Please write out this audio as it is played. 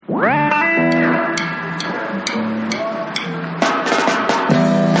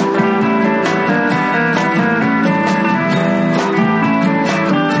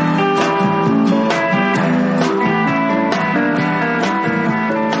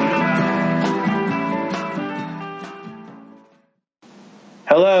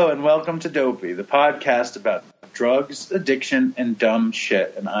welcome to Dopey, the podcast about drugs, addiction, and dumb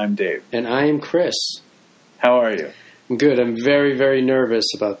shit. And I'm Dave. And I am Chris. How are you? I'm good. I'm very, very nervous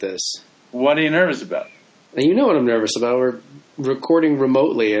about this. What are you nervous about? And you know what I'm nervous about. We're recording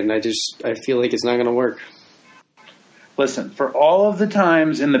remotely, and I feel like it's not going to work. Listen, for all of the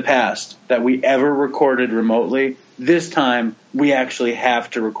times in the past that we ever recorded remotely, this time we actually have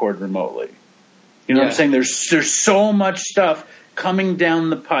to record remotely. You know what I'm saying? There's so much stuff coming down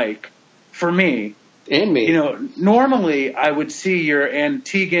the pike for me. And me. You know, normally I would see your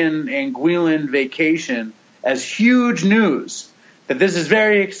Antiguan Anguillan vacation as huge news, that this is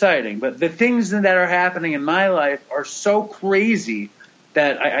very exciting. But the things that are happening in my life are so crazy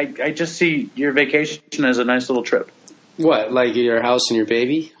that I just see your vacation as a nice little trip. What, like your house and your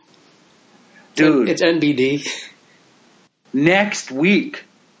baby? Dude. It's NBD. Next week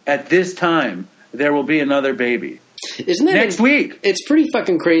at this time, there will be another baby. Isn't that next week? It's pretty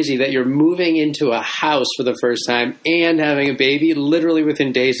fucking crazy that you're moving into a house for the first time and having a baby literally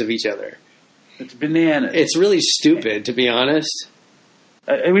within days of each other. It's bananas. It's really stupid, to be honest.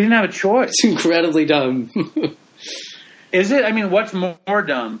 We didn't have a choice. It's incredibly dumb. Is it? I mean, what's more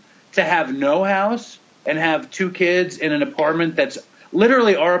dumb? To have no house and have two kids in an apartment that's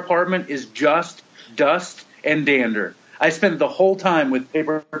literally, our apartment is just dust and dander. I spent the whole time with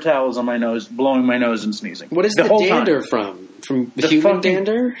paper towels on my nose, blowing my nose and sneezing. What is the dander from? From the human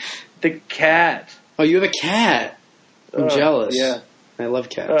dander? The cat. Oh, you have a cat. I'm jealous. Yeah. I love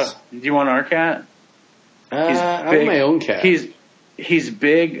cats. Do you want our cat? I want my own cat. He's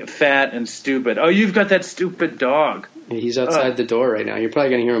big, fat, and stupid. Oh, you've got that stupid dog. He's outside the door right now. You're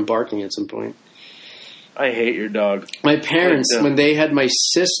probably going to hear him barking at some point. I hate your dog. My parents, when they had my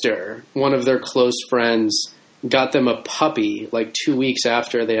sister, one of their close friends got them a puppy like 2 weeks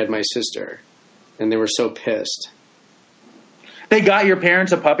after they had my sister, and they were so pissed. They got your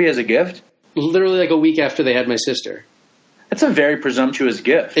parents a puppy as a gift? Literally like a week after they had my sister. That's a very presumptuous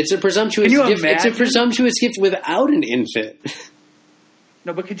gift. It's a presumptuous gift. Imagine? It's a presumptuous gift without an infant.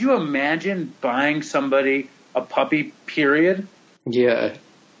 No, but could you imagine buying somebody a puppy, period? Yeah.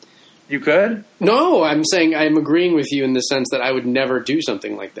 You could? No, I'm saying I'm agreeing with you in the sense that I would never do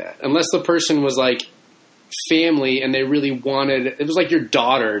something like that. Unless the person was like family and they really wanted, it was like your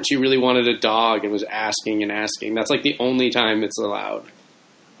daughter and she really wanted a dog and was asking and asking. That's like the only time it's allowed.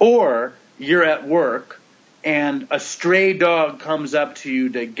 Or you're at work and a stray dog comes up to you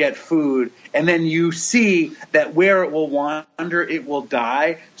to get food, and then you see that where it will wander, it will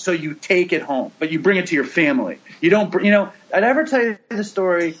die, so you take it home, but you bring it to your family. You don't, I'd ever tell you the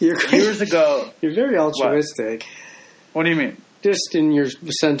story years ago. You're very altruistic. What do you mean? Just in your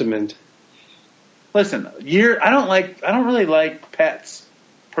sentiment. Listen, I don't really like pets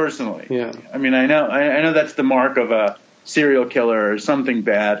personally. Yeah. I mean, I know that's the mark of a serial killer or something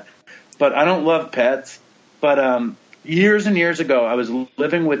bad, but I don't love pets. But years and years ago, I was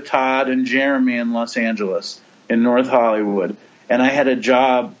living with Todd and Jeremy in Los Angeles, in North Hollywood, and I had a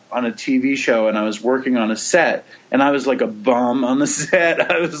job on a TV show, and I was working on a set, and I was like a bum on the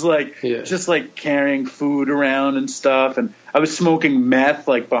set. I was like just like carrying food around and stuff, and I was smoking meth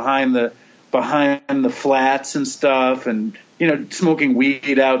like behind the flats and stuff, and smoking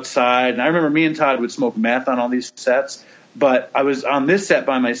weed outside. And I remember me and Todd would smoke meth on all these sets. But I was on this set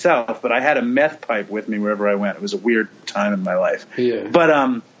by myself, but I had a meth pipe with me wherever I went. It was a weird time in my life. Yeah.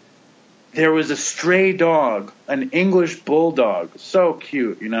 But there was a stray dog, an English bulldog, so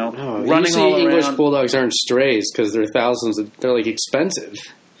cute, running all around. English bulldogs aren't strays because they're they're like expensive.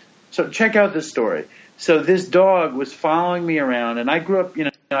 So check out this story. So this dog was following me around, and I grew up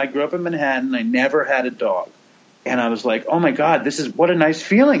in Manhattan. I never had a dog. And I was like, oh, my God, what a nice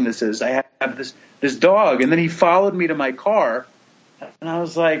feeling this is. I have this dog. And then he followed me to my car. And I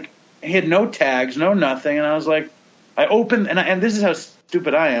was like, he had no tags, no nothing. And I was like, I opened, and this is how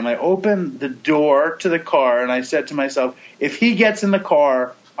stupid I am. I opened the door to the car, and I said to myself, if he gets in the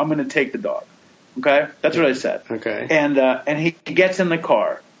car, I'm going to take the dog. Okay? That's what I said. Okay. And he gets in the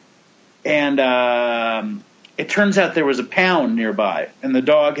car. And it turns out there was a pound nearby, and the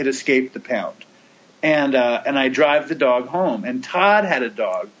dog had escaped the pound. And I drive the dog home. And Todd had a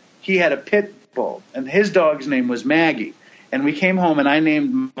dog. He had a pit bull, and his dog's name was Maggie. And we came home, and I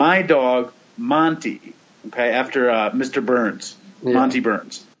named my dog Monty, after Mr. Burns, Monty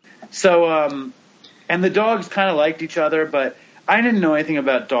Burns. So, and the dogs kind of liked each other, but I didn't know anything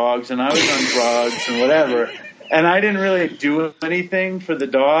about dogs, and I was on drugs and whatever. And I didn't really do anything for the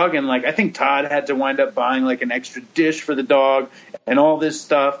dog. And, I think Todd had to wind up buying, an extra dish for the dog and all this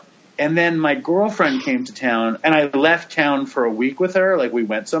stuff. And then my girlfriend came to town, and I left town for a week with her. We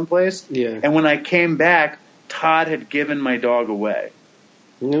went someplace. Yeah. And when I came back, Todd had given my dog away.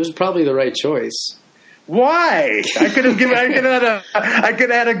 It was probably the right choice. Why? I could have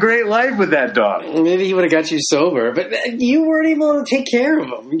had a great life with that dog. Maybe he would have got you sober, but you weren't able to take care of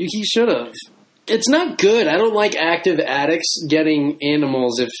him. He should have. It's not good. I don't like active addicts getting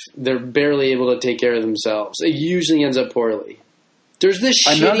animals if they're barely able to take care of themselves. It usually ends up poorly. There's this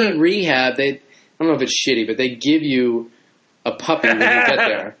shitty rehab. I don't know if it's shitty, but they give you a puppy when you get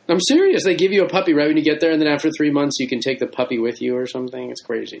there. I'm serious. They give you a puppy right when you get there, and then after 3 months you can take the puppy with you or something. It's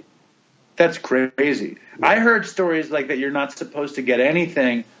crazy. That's crazy. Yeah. I heard stories like that you're not supposed to get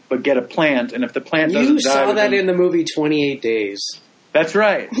anything but get a plant, and if the plant doesn't die... You saw that in the movie 28 Days. That's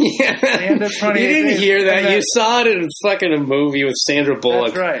right. Yeah. The end of 28 You didn't days, hear that. You saw it in fucking a movie with Sandra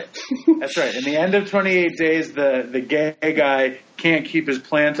Bullock. That's right. That's right. In the end of 28 Days, the gay guy can't keep his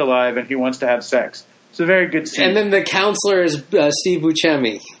plant alive, and he wants to have sex. It's a very good scene. And then the counselor is Steve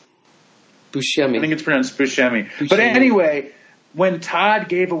Buscemi. I think it's pronounced Buscemi. But anyway, when Todd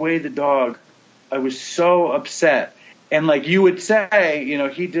gave away the dog, I was so upset. And like you would say,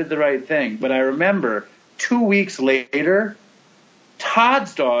 he did the right thing. But I remember 2 weeks later,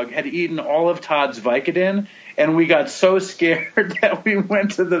 Todd's dog had eaten all of Todd's Vicodin, and we got so scared that we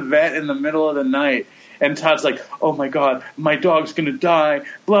went to the vet in the middle of the night. And Todd's like, "Oh my God, my dog's gonna die!"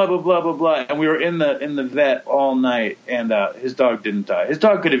 Blah blah blah blah blah. And we were in the vet all night, and his dog didn't die. His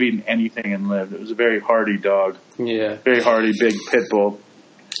dog could have eaten anything and lived. It was a very hardy dog. Yeah, very hardy, big pit bull.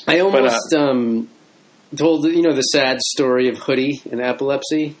 I almost told the sad story of Hoodie and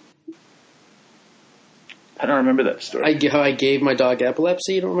epilepsy. I don't remember that story. How I gave my dog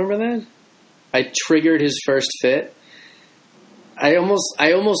epilepsy. You don't remember that? I triggered his first fit. I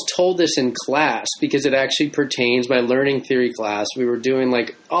almost told this in class because it actually pertains. My learning theory class, we were doing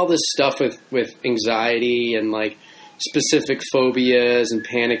like all this stuff with anxiety and like specific phobias and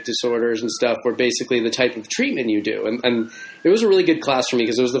panic disorders and stuff, where basically the type of treatment you do. And it was a really good class for me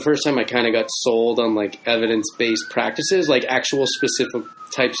because it was the first time I kind of got sold on like evidence-based practices, like actual specific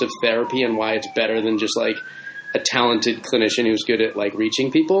types of therapy and why it's better than just like a talented clinician who's good at like reaching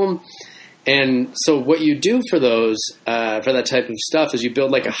people. And so what you do for those, for that type of stuff is you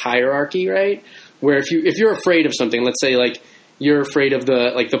build like a hierarchy, right? Where if you're afraid of something, let's say like you're afraid of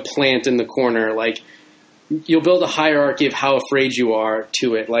the plant in the corner, like you'll build a hierarchy of how afraid you are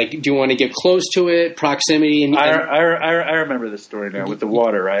to it. Like, do you want to get close to it, proximity? And I remember this story now with the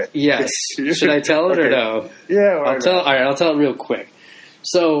water, right? Yes. Should I tell it or no? Yeah. I'll tell it real quick.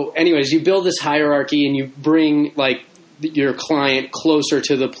 So anyways, you build this hierarchy and you bring like your client closer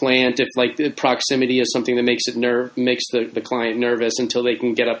to the plant if like the proximity is something that makes the client nervous until they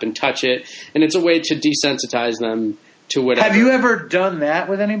can get up and touch it. And it's a way to desensitize them to whatever. Have you ever done that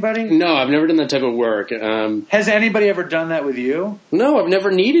with anybody? No, I've never done that type of work. Has anybody ever done that with you? No, I've never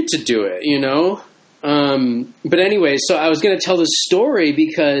needed to do it, But anyway, so I was going to tell this story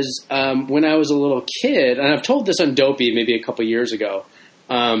because when I was a little kid, and I've told this on Dopey maybe a couple years ago,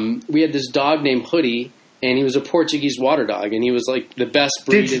 we had this dog named Hoodie, and he was a Portuguese water dog, and he was like the best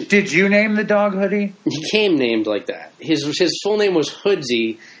breed. Did you name the dog Hoodie? He came named like that. His full name was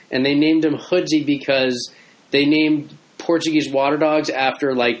Hoodsy, and they named him Hoodsy because they named Portuguese water dogs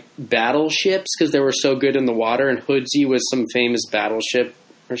after like battleships because they were so good in the water, and Hoodsy was some famous battleship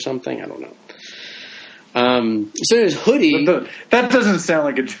or something. I don't know. So it was Hoodie. That doesn't sound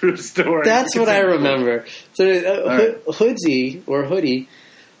like a true story. That's what I remember. So Hoodsy or Hoodie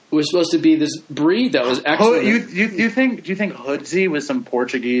was supposed to be this breed that was excellent. Do you think Hoodsy was some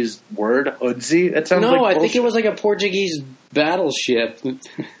Portuguese word? Hoodsy? That sounds like bullshit. I think it was like a Portuguese battleship.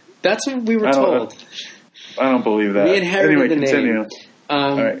 That's what we were told. I don't believe that. We inherited the continue. name.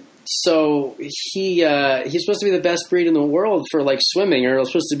 All right. So he's supposed to be the best breed in the world for like swimming, or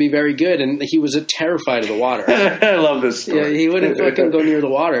supposed to be very good, and he was terrified of the water. I love this story. Yeah, he wouldn't fucking go near the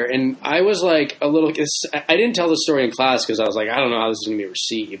water, and I was like a little. I didn't tell the story in class because I was like, I don't know how this is going to be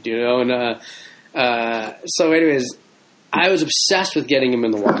received, And so, anyways, I was obsessed with getting him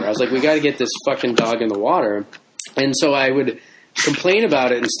in the water. I was like, we got to get this fucking dog in the water, and so I would complain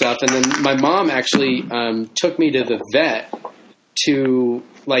about it and stuff, and then my mom actually took me to the vet to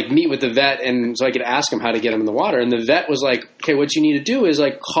like meet with the vet, and so I could ask him how to get him in the water. And the vet was like, okay, what you need to do is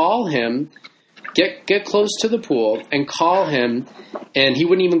like call him, get close to the pool and call him. And he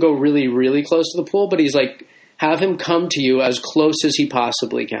wouldn't even go really, really close to the pool, but he's like, have him come to you as close as he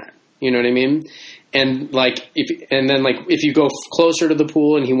possibly can. You know what I mean? And like, if you go closer to the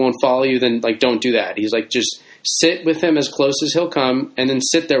pool and he won't follow you, then like, don't do that. He's like, just sit with him as close as he'll come, and then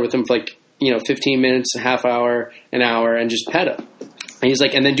sit there with him for like, 15 minutes, a half hour, an hour, and just pet him. And he's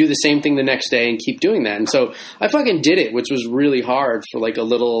like, and then do the same thing the next day and keep doing that. And so I fucking did it, which was really hard for like a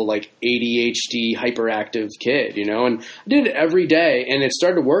little like ADHD hyperactive kid, you know, and I did it every day and it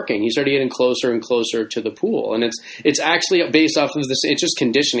started working. He started getting closer and closer to the pool. And it's actually based off of this, it's just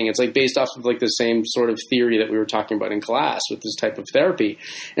conditioning. It's like based off of like the same sort of theory that we were talking about in class with this type of therapy.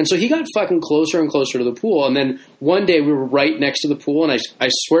 And so he got fucking closer and closer to the pool. And then one day we were right next to the pool and I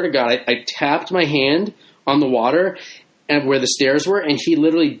swear to God, I tapped my hand on the water and where the stairs were, and he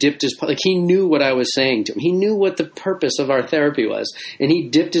literally dipped his paw. Like, he knew what I was saying to him. He knew what the purpose of our therapy was. And he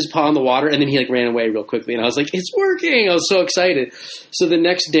dipped his paw in the water, and then he, like, ran away real quickly. And I was like, it's working! I was so excited. So the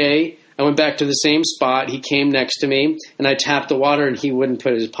next day, I went back to the same spot. He came next to me, and I tapped the water, and he wouldn't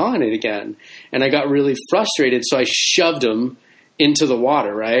put his paw in it again. And I got really frustrated, so I shoved him into the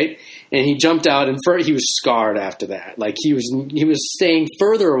water, right? And he jumped out, and he was scarred after that. Like, he was staying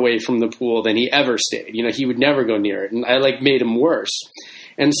further away from the pool than he ever stayed. You know, he would never go near it, and I, like, made him worse.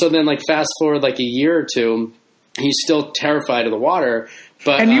 And so then, like, fast forward, like, a year or two, he's still terrified of the water.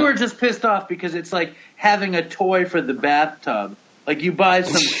 But and you were just pissed off because it's like having a toy for the bathtub. Like, you buy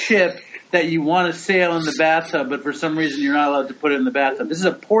some ship that you want to sail in the bathtub, but for some reason you're not allowed to put it in the bathtub. This is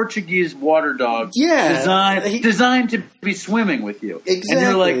a Portuguese water dog designed to be swimming with you. Exactly. And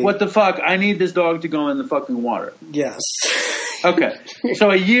you're like, what the fuck? I need this dog to go in the fucking water. Yes. Okay. So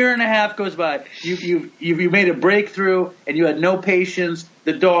a year and a half goes by. You made a breakthrough, and you had no patience.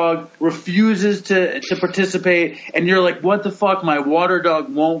 The dog refuses to participate, and you're like, what the fuck? My water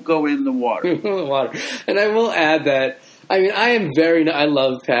dog won't go in the water. And I will add that, I mean, I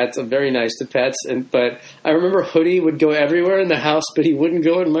love pets. I'm very nice to pets, but I remember Hoodie would go everywhere in the house, but he wouldn't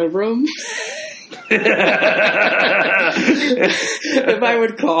go in my room. If I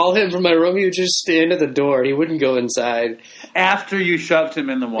would call him from my room, he would just stand at the door. He wouldn't go inside. After you shoved him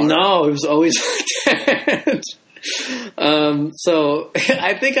in the water? No, it was always like that. So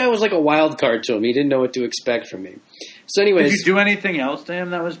I think I was like a wild card to him. He didn't know what to expect from me. So anyways. Did you do anything else to him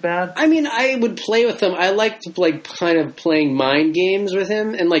that was bad? I mean, I would play with him. I liked like kind of playing mind games with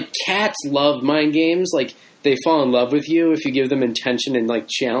him. And like cats love mind games. Like they fall in love with you if you give them intention and like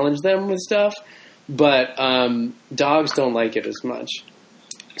challenge them with stuff. But dogs don't like it as much.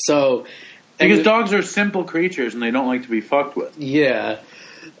 So because dogs are simple creatures and they don't like to be fucked with. Yeah.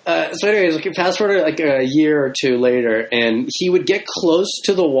 So anyways, fast forward like a year or two later, and he would get close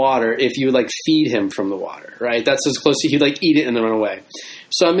to the water if you like feed him from the water, right? That's as close he'd like eat it and then run away.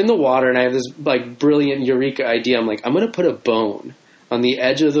 So I'm in the water and I have this like brilliant eureka idea. I'm like, I'm going to put a bone on the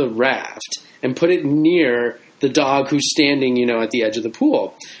edge of the raft and put it near the dog who's standing, you know, at the edge of the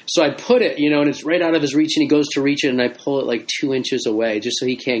pool. So I put it, you know, and it's right out of his reach, and he goes to reach it, and I pull it like 2 inches away just so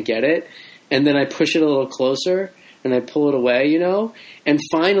he can't get it. And then I push it a little closer, and I pull it away, you know? And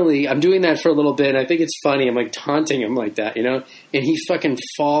finally, I'm doing that for a little bit, and I think it's funny. I'm, like, taunting him like that, you know? And he fucking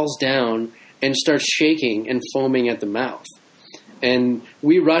falls down and starts shaking and foaming at the mouth. And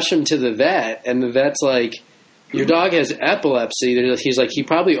we rush him to the vet, and the vet's like, your dog has epilepsy. He's like, he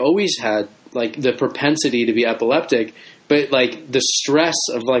probably always had, like, the propensity to be epileptic, but, like, the stress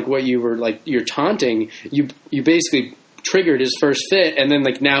of, like, what you were, like, you're taunting, you basically triggered his first fit, and then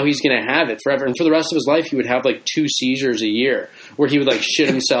like now he's gonna have it forever, and for the rest of his life he would have like 2 seizures a year where he would like shit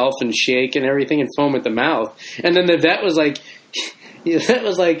himself and shake and everything and foam at the mouth. And then the vet was like you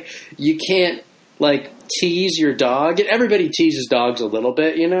can't like tease your dog, and everybody teases dogs a little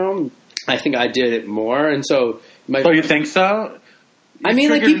bit, you know. I think I did it more, and so you think so? I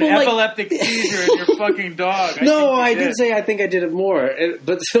mean, like people an epileptic seizure in your fucking dog. I did say I think I did it more,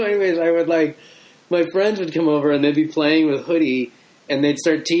 but so anyways, I would like. My friends would come over and they'd be playing with Hoodie and they'd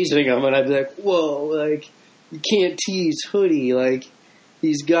start teasing him, and I'd be like, whoa, like, you can't tease Hoodie, like,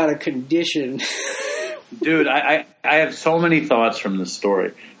 he's got a condition. Dude, I have so many thoughts from this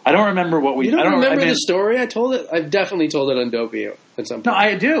story. I don't remember what we... You don't remember the story? I told it. I've definitely told it on Dopey at some point. No,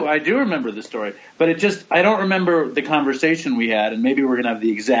 I do remember the story. But I don't remember the conversation we had, and maybe we're going to have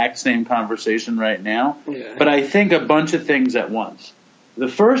the exact same conversation right now. Yeah. But I think a bunch of things at once. The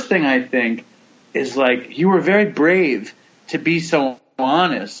first thing I think is like, you were very brave to be so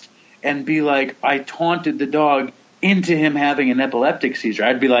honest and be like, I taunted the dog into him having an epileptic seizure.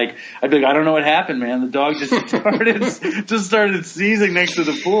 I'd be like, I don't know what happened, man. The dog just started seizing next to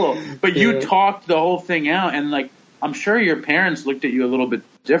the pool. But you talked the whole thing out, and like, I'm sure your parents looked at you a little bit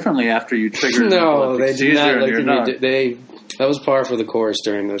differently after you triggered an epileptic seizure. No, they did not look at me. That was par for the course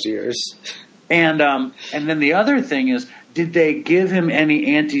during those years. And then the other thing is, did they give him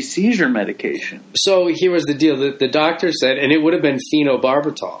any anti-seizure medication? So here was the deal. The doctor said, and it would have been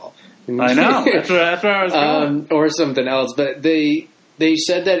phenobarbital. I know. That's where I was going. Or something else. But the They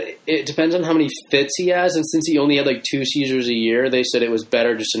said that it depends on how many fits he has, and since he only had like 2 seizures a year, they said it was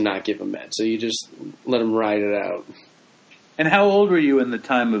better just to not give him meds. So you just let him ride it out. And how old were you in the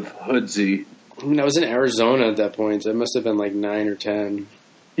time of Hoodsy? I mean, I was in Arizona at that point, so it must have been like 9 or 10.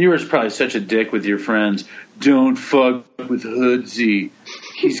 You were probably such a dick with your friends. Don't fuck with Hoodsy.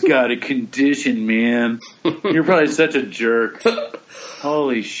 He's got a condition, man. You're probably such a jerk.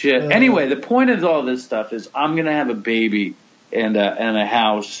 Holy shit. Anyway, the point of all this stuff is I'm going to have a baby and a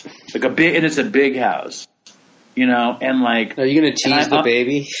house. And it's a big house. You know, and like... Are you going to tease the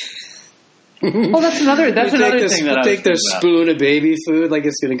baby? Well, that's another thing that I was take the spoon of baby food like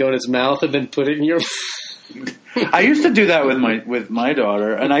it's going to go in its mouth and then put it in your... I used to do that with my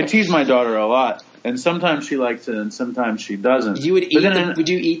daughter, and I tease my daughter a lot. And sometimes she likes it, and sometimes she doesn't. Would you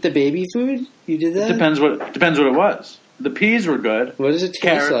eat the baby food? You did that? Depends what it was. The peas were good. What does it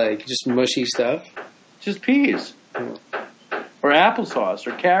taste like? Just mushy stuff? Just peas, or applesauce,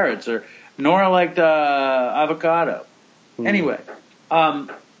 or carrots, or Nora liked avocado. Anyway,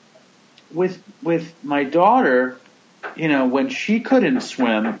 with my daughter, you know, when she couldn't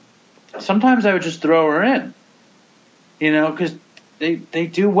swim, sometimes I would just throw her in, you know, because they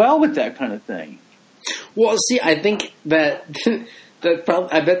do well with that kind of thing. Well, see, I think that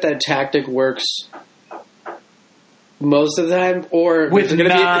I bet that tactic works most of the time. Or there's going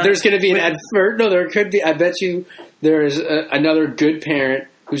to be an advert. No, there could be. I bet you there is another good parent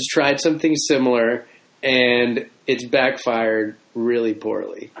who's tried something similar and it's backfired really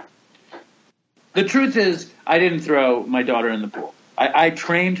poorly. The truth is, I didn't throw my daughter in the pool. I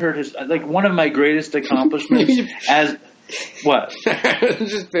trained her to, like, one of my greatest accomplishments as, what? I'm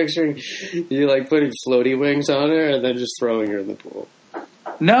just picturing you, like, putting floaty wings on her and then just throwing her in the pool.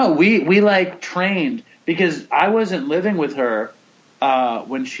 No, we like, trained, because I wasn't living with her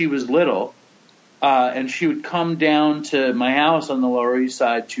when she was little, and she would come down to my house on the Lower East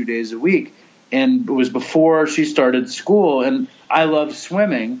Side 2 days a week, and it was before she started school, and I loved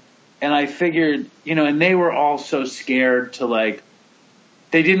swimming, and I figured, you know, and they were all so scared to, like,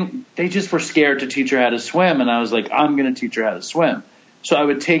 they just were scared to teach her how to swim, and I was like, I'm going to teach her how to swim. So I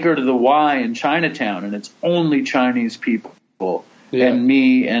would take her to the Y in Chinatown, and it's only Chinese people, and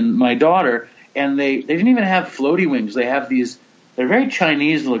me and my daughter, and they didn't even have floaty wings. They have these, they're very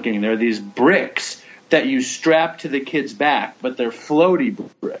Chinese looking. They're these bricks that you strap to the kid's back, but they're floaty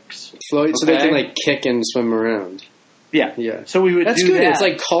bricks. So they can, like, kick and swim around. Yeah. So we would That's do good. that. It's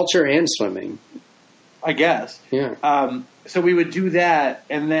like culture and swimming. I guess. Yeah. So we would do that,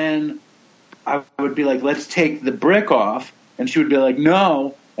 and then I would be like, let's take the brick off, and she would be like,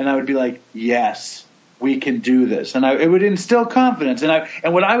 no, and I would be like, yes, we can do this. And it would instill confidence.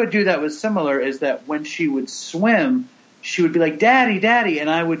 And what I would do that was similar is that when she would swim, she would be like, Daddy, Daddy,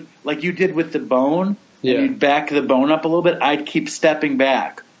 and I would, like you did with the bone, and you'd back the bone up a little bit, I'd keep stepping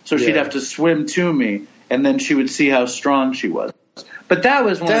back. So she'd have to swim to me, and then she would see how strong she was. But that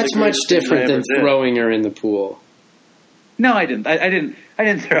was That's much different than throwing her in the pool. No, I didn't. I didn't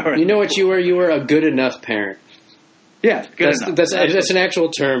throw her. You know what you were? You were a good enough parent. Yeah, good enough. That's an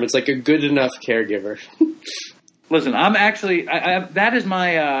actual term. It's like a good enough caregiver. Listen, I'm actually that is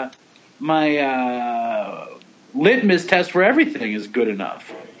my litmus test for everything is good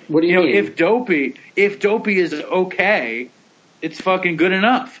enough. What do you mean? If Dopey is okay, it's fucking good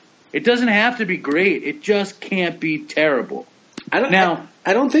enough. It doesn't have to be great. It just can't be terrible. I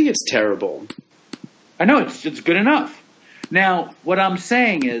don't think it's terrible. I know it's good enough. Now, what I'm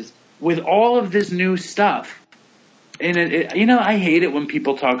saying is, with all of this new stuff, and I hate it when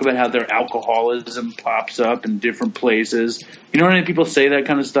people talk about how their alcoholism pops up in different places. You know when people say that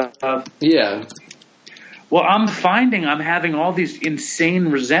kind of stuff? Yeah. Well, I'm finding I'm having all these insane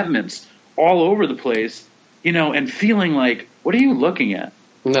resentments all over the place, you know, and feeling like, what are you looking at?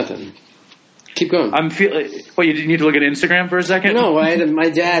 Nothing. Keep going. I'm feeling. Well, you need to look at Instagram for a second? No, my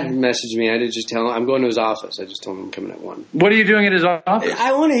dad messaged me. I did just tell him I'm going to his office. I just told him I'm coming at 1. What are you doing at his office?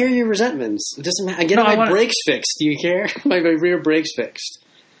 I want to hear your resentments. It doesn't matter. I get my brakes fixed. Do you care? my rear brakes fixed.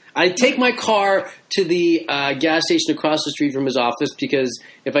 I take my car to the gas station across the street from his office because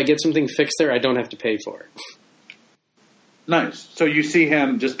if I get something fixed there, I don't have to pay for it. Nice. So you see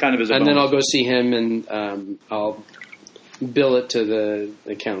him just kind of as a bonus. Then I'll go see him and I'll bill it to the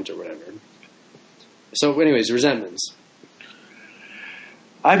account or whatever. So anyways, resentments.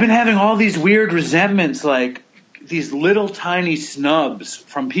 I've been having all these weird resentments, like these little tiny snubs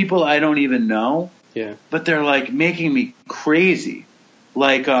from people I don't even know. Yeah. But they're like making me crazy.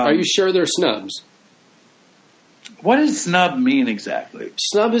 Like, are you sure they're snubs? What does snub mean exactly?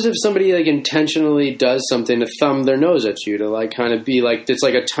 Snub is if somebody like intentionally does something to thumb their nose at you, to like kind of be like, it's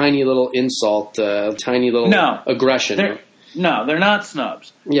like a tiny little insult, a tiny little aggression. No, they're not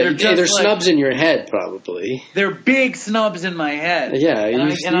snubs. Yeah, they're snubs in your head, probably. They're big snubs in my head. Yeah,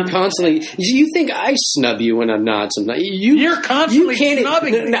 you constantly. You think I snub you when I'm not. You're constantly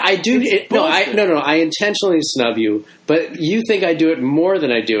snubbing me. No, I do. I intentionally snub you, but you think I do it more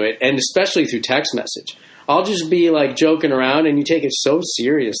than I do it, and especially through text message. I'll just be like joking around, and you take it so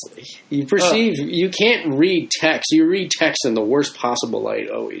seriously. You perceive you can't read text. You read text in the worst possible light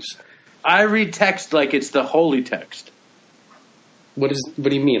always. I read text like it's the holy text. What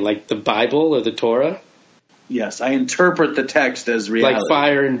do you mean, like the Bible or the Torah? Yes, I interpret the text as reality. Like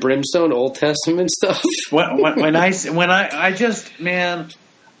fire and brimstone, Old Testament stuff. First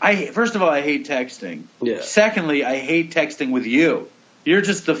of all, I hate texting. Yeah. Secondly, I hate texting with you. You're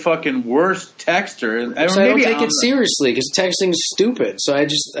just the fucking worst texter. I don't take it seriously because texting's stupid. So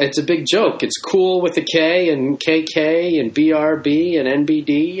it's a big joke. It's cool with the K and KK and BRB and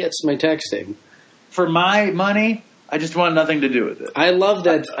NBD. That's my texting. For my money, I just want nothing to do with it. I love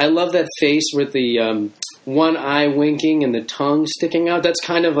that face with the one eye winking and the tongue sticking out. That's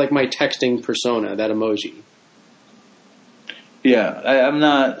kind of like my texting persona, that emoji. Yeah, I'm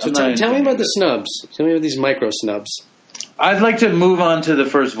not. Tell me about the snubs. Tell me about these micro snubs. I'd like to move on to the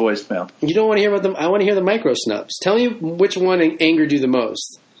first voicemail. You don't want to hear about them? I want to hear the micro snubs. Tell me which one angered you the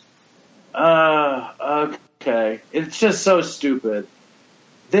most. Okay. It's just so stupid.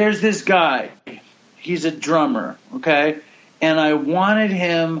 There's this guy. He's a drummer, okay? And I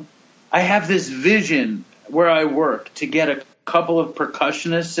have this vision where I work to get a couple of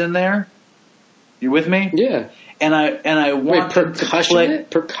percussionists in there. You with me? Yeah. And I want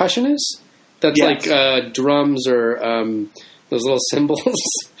percussionists? That's yes. Like drums or those little cymbals.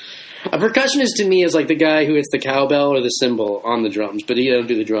 A percussionist to me is like the guy who hits the cowbell or the cymbal on the drums, but he doesn't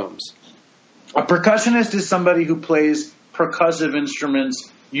do the drums. A percussionist is somebody who plays percussive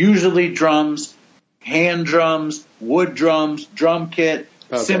instruments, usually drums, hand drums, wood drums, drum kit,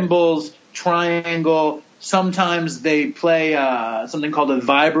 cymbals, triangle. Sometimes they play something called a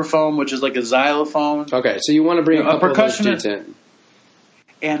vibraphone, which is like a xylophone. Okay, so you want to bring a percussionist in.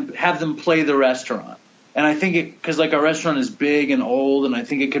 And have them play the restaurant. And I think because like our restaurant is big and old, and I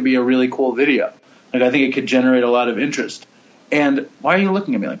think it could be a really cool video. Like I think it could generate a lot of interest. And why are you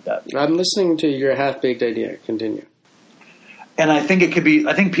looking at me like that? I'm listening to your half-baked idea. Continue. And I think it could be.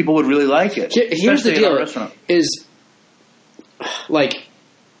 I think people would really like it. Here's the deal: is like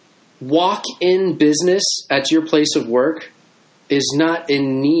walk-in business at your place of work is not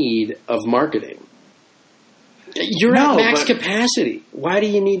in need of marketing. You're at max capacity. Why do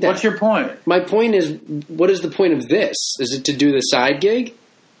you need that? What's your point? My point is, what is the point of this? Is it to do the side gig?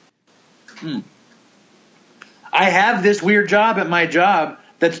 I have this weird job at my job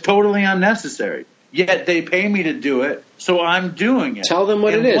that's totally unnecessary. Yet they pay me to do it, so I'm doing it. Tell them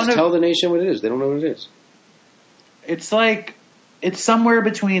what it is. Tell the nation what it is. They don't know what it is. It's somewhere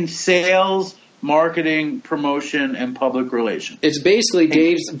between sales, marketing, promotion, and public relations. It's basically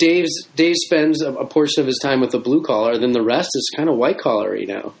Dave spends a portion of his time with the blue collar, then the rest is kind of white collar-y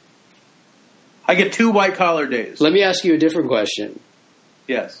now. I get 2 white collar days. Let me ask you a different question.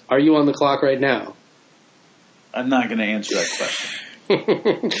 Yes. Are you on the clock right now? I'm not going to answer that question.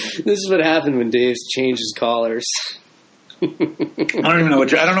 This is what happened when Dave changes collars. I don't even know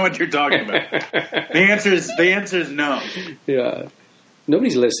what you're talking about. The answer is no. Yeah.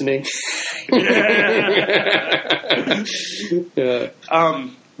 Nobody's listening. Yeah.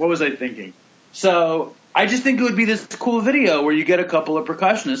 What was I thinking? So I just think it would be this cool video where you get a couple of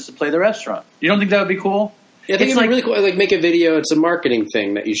percussionists to play the restaurant. You don't think that would be cool? Yeah, I think it'd be really cool. Like make a video. It's a marketing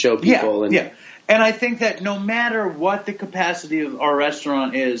thing that you show people. Yeah. And I think that no matter what the capacity of our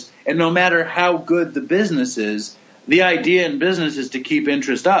restaurant is, and no matter how good the business is, the idea in business is to keep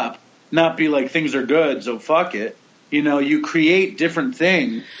interest up, not be like things are good, so fuck it. You know, you create different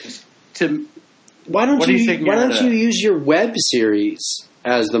things to. Why don't you use your web series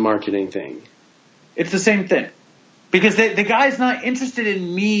as the marketing thing? It's the same thing, because the guy's not interested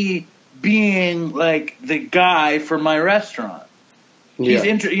in me being like the guy for my restaurant. Yeah.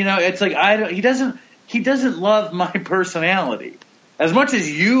 It's like he doesn't love my personality as much as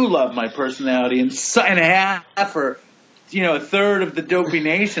you love my personality, and half or a third of the Dopey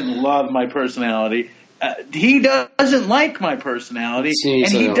Nation love my personality. He doesn't like my personality, and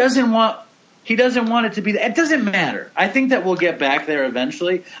he doesn't want it to be that. It doesn't matter. I think that we'll get back there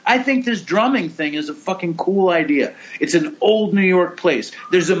eventually. I think this drumming thing is a fucking cool idea. It's an old New York place.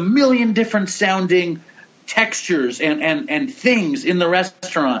 There's a million different sounding textures and things in the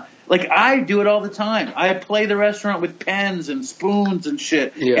restaurant. Like, I do it all the time. I play the restaurant with pens and spoons and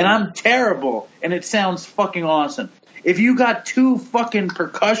shit, and I'm terrible, and it sounds fucking awesome. If you got two fucking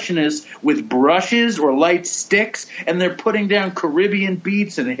percussionists with brushes or light sticks and they're putting down Caribbean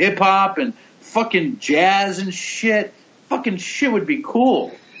beats and hip hop and fucking jazz and shit, fucking shit would be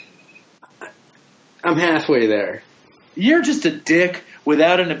cool. I'm halfway there. You're just a dick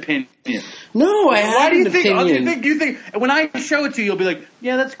without an opinion. No, I have an opinion. You think when I show it to you, you'll be like,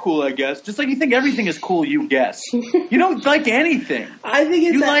 yeah, that's cool, I guess. Just like you think everything is cool, you guess. You don't like anything. I think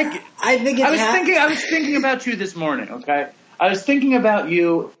it's. I was thinking about you this morning. Okay, I was thinking about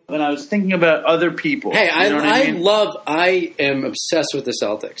you, and I was thinking about other people. Hey, you know what I mean? I am obsessed with the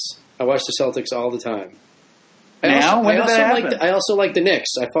Celtics. I watch the Celtics all the time. I also like the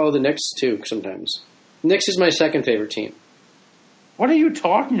Knicks. I follow the Knicks too sometimes. Knicks is my second favorite team. What are you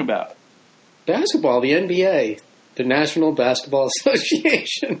talking about? Basketball, the NBA, the National Basketball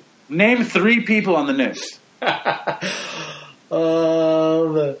Association. Name 3 people on the Knicks.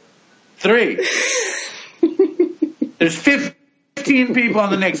 3. There's 15 people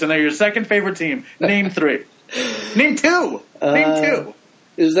on the Knicks, and they're your second favorite team. Name 3. Name 2. Name 2.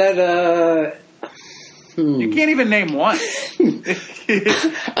 Is that You can't even name 1.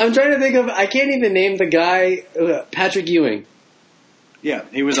 I'm trying to think of. I can't even name the guy. Patrick Ewing. Yeah,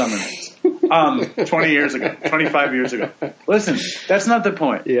 he was on the Knicks 20 years ago, 25 years ago. Listen, that's not the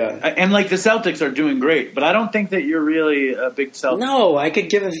point. Yeah. And, like, the Celtics are doing great, but I don't think that you're really a big Celtics. No, I could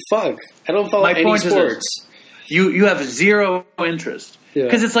give a fuck. I don't follow any sports. You have zero interest.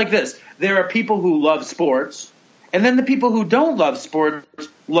 Because it's like this. There are people who love sports, and then the people who don't love sports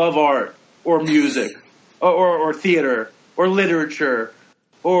love art or music or theater or literature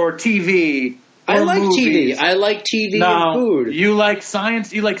or TV. I like movies. TV. I like TV and food. You like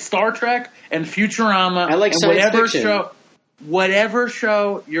science. You like Star Trek and Futurama. I like science fiction. Whatever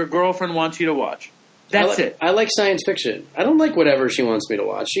show your girlfriend wants you to watch. That's it. I like science fiction. I don't like whatever she wants me to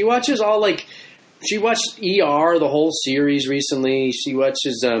watch. She watches she watched ER, the whole series recently. She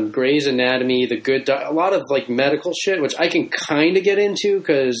watches Grey's Anatomy, a lot of like medical shit, which I can kind of get into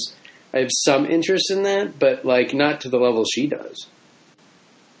because I have some interest in that, but like not to the level she does.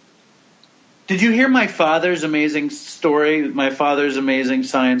 Did you hear my father's amazing story? My father's amazing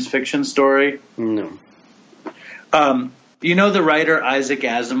science fiction story? No. You know the writer Isaac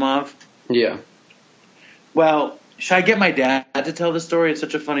Asimov? Yeah. Well, should I get my dad to tell the story? It's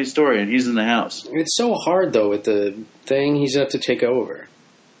such a funny story, and he's in the house. It's so hard, though, with the thing. He's going to have to take over.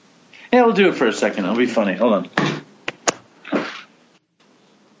 Yeah, we'll do it for a second. It'll be funny. Hold on. Are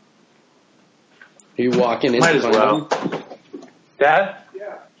you walking into Might as well. him? Dad?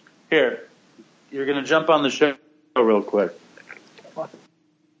 Yeah. Here. You're going to jump on the show real quick.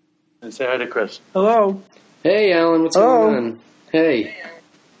 And say hi to Chris. Hello. Hey, Alan. What's going on? Hey.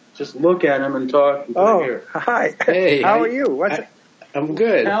 Just look at him and talk. Hi. Hey. How are you? I'm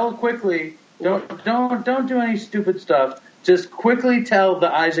good. Tell quickly. Don't do any stupid stuff. Just quickly tell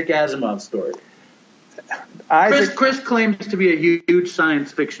the Isaac Asimov story. Chris claims to be a huge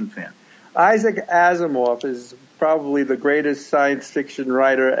science fiction fan. Isaac Asimov is probably the greatest science fiction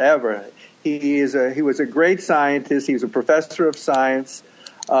writer ever. He was a great scientist. He was a professor of science.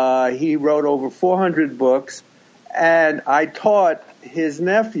 He wrote over 400 books, and I taught his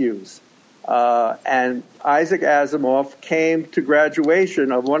nephews. And Isaac Asimov came to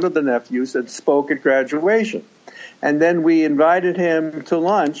graduation of one of the nephews and spoke at graduation. And then we invited him to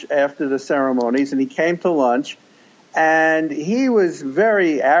lunch after the ceremonies, and he came to lunch. And he was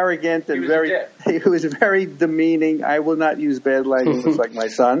very arrogant and he was very demeaning. I will not use bad language like my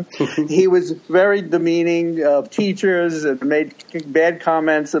son. He was very demeaning of teachers and made bad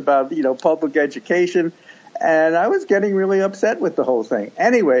comments about, public education. And I was getting really upset with the whole thing.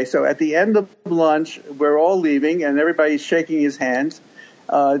 Anyway, so at the end of lunch, we're all leaving and everybody's shaking his hands,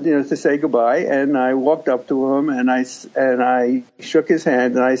 to say goodbye. And I walked up to him and I shook his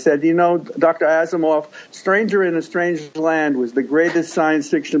hand and I said, Dr. Asimov, Stranger in a Strange Land was the greatest science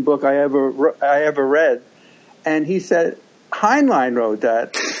fiction book I ever read. And he said, Heinlein wrote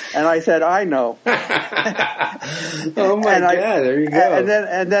that. And I said, I know. Oh my God, there you go.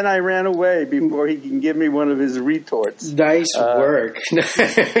 And then I ran away before he can give me one of his retorts. Nice work.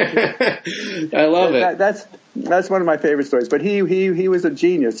 I love it. That's one of my favorite stories. But he was a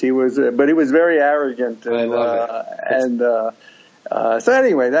genius. But he was very arrogant. And, I love it. So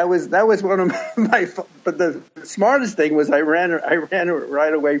anyway, that was one of my. But the smartest thing was I ran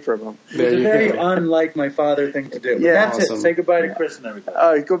right away from him. It's very unlike my father thing to do. Yeah, that's awesome. it. Say goodbye to Chris and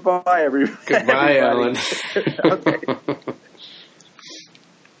everybody. Goodbye, everybody. Goodbye, Alan. Okay.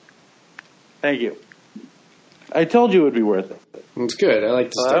 Thank you. I told you it would be worth it. It's good. I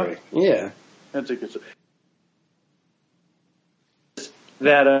like the story. Yeah. That's a good story.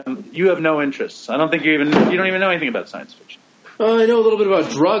 that you have no interests. I don't think you don't even know anything about science fiction. I know a little bit about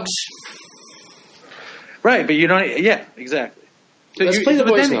drugs. Right, but you don't. Yeah, exactly. So Let's play the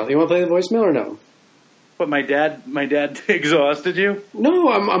voicemail. You want to play the voicemail or no? But my dad exhausted you?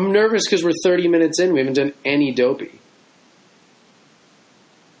 No, I'm nervous because we're 30 minutes in. We haven't done any Dopey.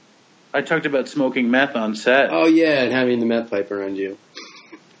 I talked about smoking meth on set. Oh yeah, and having the meth pipe around you.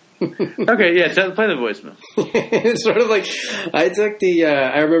 Okay, yeah, play the voicemail. It's sort of like I took the.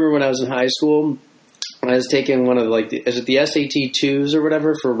 I remember when I was in high school, I was taking one of is it the SAT 2s or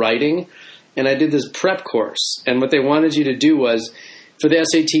whatever for writing, and I did this prep course. And what they wanted you to do was, for the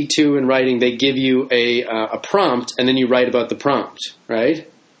SAT 2 in writing, they give you a prompt, and then you write about the prompt, right?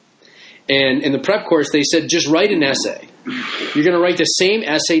 And in the prep course, they said just write an essay. You're going to write the same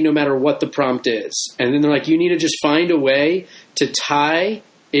essay no matter what the prompt is. And then they're like, you need to just find a way to tie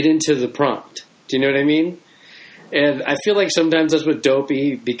it into the prompt. Do you know what I mean? And I feel like sometimes that's what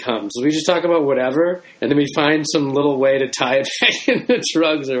Dopey becomes. We just talk about whatever, and then we find some little way to tie it back into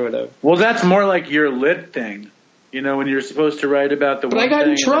drugs or whatever. Well, that's more like your lit thing. You know, when you're supposed to write about the But one I got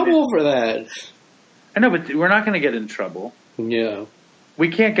thing in trouble for that. I know, but we're not going to get in trouble. Yeah. We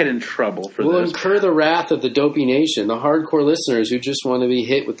can't get in trouble for We'll this. incur the wrath of the Dopey Nation, the hardcore listeners who just want to be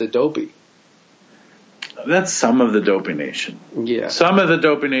hit with the Dopey. That's some of the Dopey Nation. Yeah. Some of the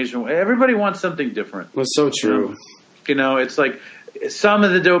Dopey Nation. Everybody wants something different. That's so true. You know, it's like some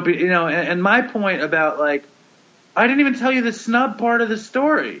of the Dopey, you know, and my point about, like, I didn't even tell you the snub part of the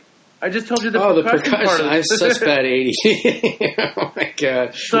story. I just told you the percussion part of I have such bad ADD. Oh, my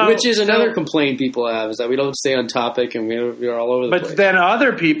God. Which is another complaint people have, is that we don't stay on topic and we're all over the place. But then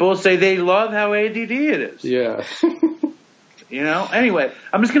other people say they love how ADD it is. Yeah. You know? Anyway,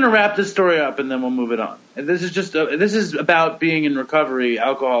 I'm just going to wrap this story up and then we'll move it on. And this is just this is about being in recovery,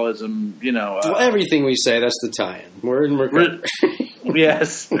 alcoholism, you know. Well, everything we say, that's the tie-in. We're in recovery.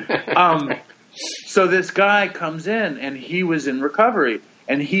 Yes. So this guy comes in and he was in recovery.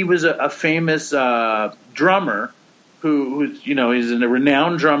 And he was a famous drummer who's, you know, he's a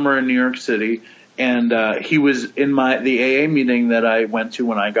renowned drummer in New York City. And he was in the AA meeting that I went to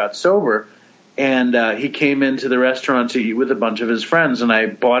when I got sober. And he came into the restaurant to eat with a bunch of his friends. And I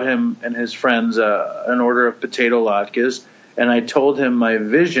bought him and his friends an order of potato latkes. And I told him my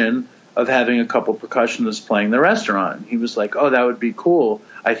vision of having a couple percussionists playing the restaurant. He was like, oh, that would be cool.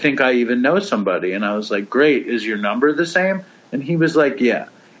 I think I even know somebody. And I was like, great. Is your number the same? And he was like, yeah.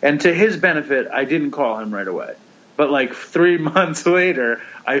 And to his benefit, I didn't call him right away. But like 3 months later,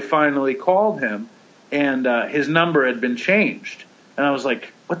 I finally called him, and his number had been changed. And I was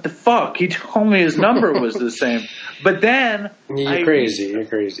like, what the fuck? He told me his number was the same. But then... You're crazy.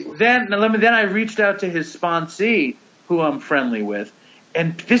 Then I reached out to his sponsee, who I'm friendly with.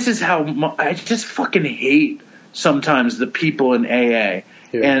 And this is how... I just fucking hate sometimes the people in AA.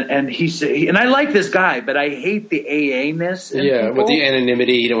 Yeah. And and I like this guy, but I hate the AA-ness. Yeah, people. With the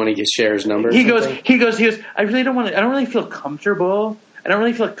anonymity, you don't want to share his number. He goes. I really don't want to. I don't really feel comfortable. I don't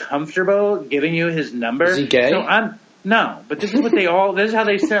really feel comfortable giving you his number. Is he gay? No, but this is what this is how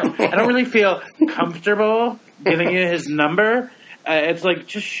they sound. I don't really feel comfortable giving you his number. It's like,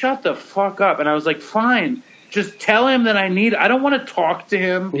 just shut the fuck up. And I was like, fine. Just tell him that I don't want to talk to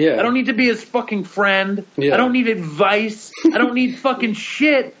him. Yeah. I don't need to be his fucking friend. Yeah. I don't need advice. I don't need fucking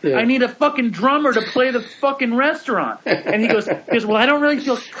shit. Yeah. I need a fucking drummer to play the fucking restaurant. And he goes, well, I don't really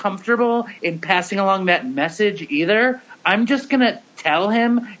feel comfortable in passing along that message either. I'm just going to tell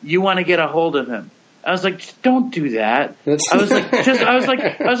him you want to get a hold of him. I was like, just don't do that. I was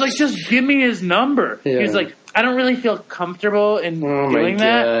like, just give me his number. Yeah. He was like, I don't really feel comfortable in doing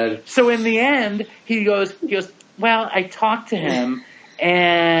that. So in the end, he goes, well, I talked to him,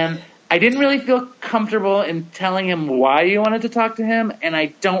 and I didn't really feel comfortable in telling him why you wanted to talk to him, and I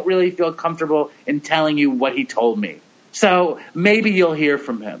don't really feel comfortable in telling you what he told me. So maybe you'll hear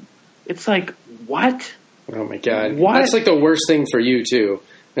from him. It's like, what? Oh, my God. What? That's like the worst thing for you, too.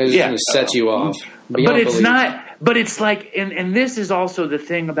 It's going to set you off. But it's not. But it's like, and this is also the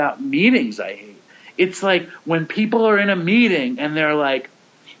thing about meetings I hate. It's like when people are in a meeting and they're like,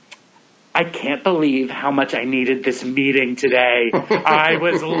 I can't believe how much I needed this meeting today. I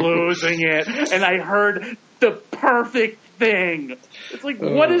was losing it. And I heard the perfect thing. It's like,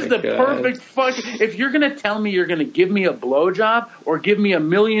 what is the perfect fuck? If you're going to tell me you're going to give me a blowjob or give me $1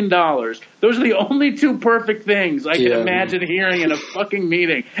 million, those are the only two perfect things I can imagine hearing in a fucking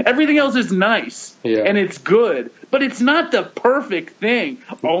meeting. Everything else is nice and it's good, but it's not the perfect thing.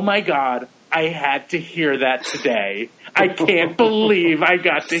 Oh my God, I had to hear that today. I can't believe I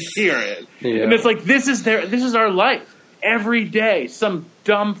got to hear it. Yeah. And it's like, this is our life. Every day, some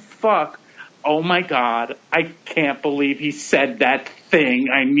dumb fuck oh my God, I can't believe he said that thing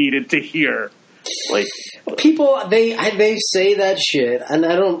I needed to hear. Like, people, they say that shit, and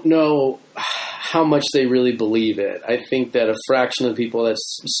I don't know how much they really believe it. I think that a fraction of people that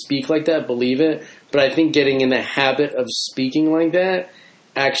speak like that believe it, but I think getting in the habit of speaking like that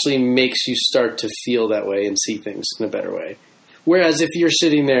actually makes you start to feel that way and see things in a better way. Whereas if you're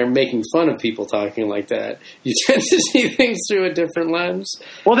sitting there making fun of people talking like that, you tend to see things through a different lens.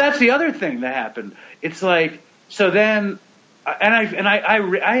 Well, that's the other thing that happened. It's like, so then,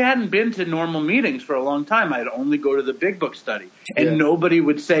 I hadn't been to normal meetings for a long time. I'd only go to the big book study, and nobody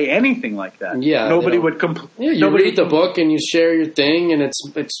would say anything like that. Yeah, nobody would complain. Yeah, you read the book and you share your thing, and it's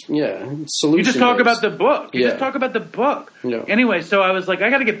solution. You just talk about the book. You Yeah. just talk about the book. Yeah. Anyway, so I was like, I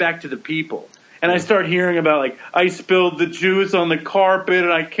got to get back to the people. And I start hearing about, like, I spilled the juice on the carpet,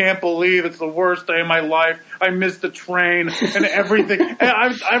 and I can't believe it's the worst day of my life. I missed the train, and everything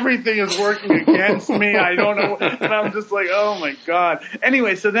everything is working against me. I don't know. And I'm just like, oh, my God.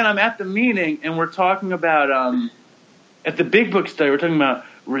 Anyway, so then I'm at the meeting, and we're talking about, at the big book study, we're talking about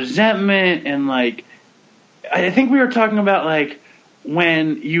resentment and, like, I think we were talking about, like,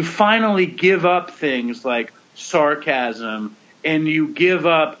 when you finally give up things like sarcasm and you give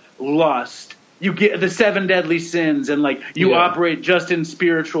up lust. You get the 7 deadly sins, and like you operate just in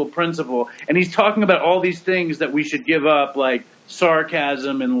spiritual principle. And he's talking about all these things that we should give up, like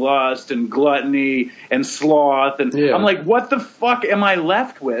sarcasm and lust and gluttony and sloth. And I'm like, what the fuck am I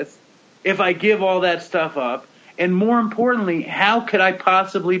left with if I give all that stuff up? And more importantly, how could I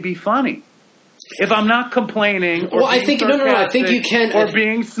possibly be funny? If I'm not complaining, or I think I think you can, or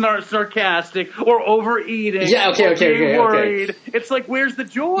being sarcastic, or overeating, being worried. It's like, where's the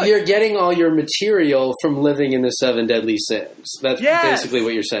joy? You're getting all your material from living in the 7 deadly sins. That's basically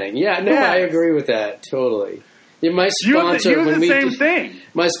what you're saying. Yeah, no, I agree with that totally. Yeah, my sponsor,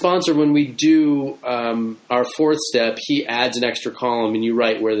 my sponsor, when we do our 4th step, he adds an extra column, and you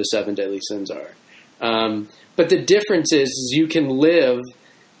write where the 7 deadly sins are. But the difference is you can live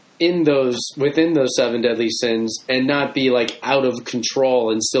within those 7 deadly sins and not be like out of control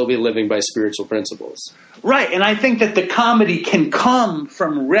and still be living by spiritual principles. Right. And I think that the comedy can come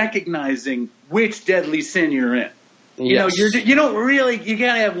from recognizing which deadly sin you're in. You know, you don't really, you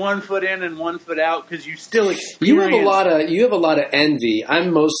gotta have one foot in and one foot out because you still experience. You have a lot of envy.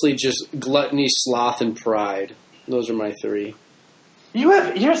 I'm mostly just gluttony, sloth, and pride. Those are my 3.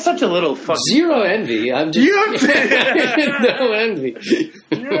 You're such a little fucking... Zero envy. I'm just... no envy.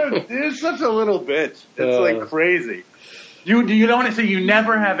 You're such a little bitch. It's like crazy. You don't want to say you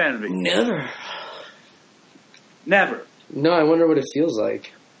never have envy? Never. Never? No, I wonder what it feels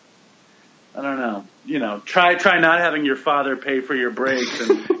like. I don't know. You know, try not having your father pay for your breaks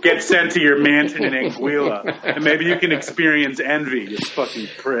and get sent to your mansion in Anguilla, and maybe you can experience envy, you fucking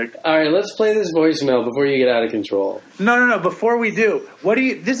prick. All right, let's play this voicemail before you get out of control. No. Before we do,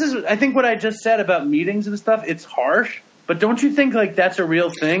 I think what I just said about meetings and stuff, it's harsh, but don't you think, like, that's a real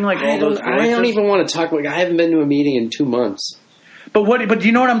thing? Like, all those voices? I don't even want to talk about, I haven't been to a meeting in 2 months. But do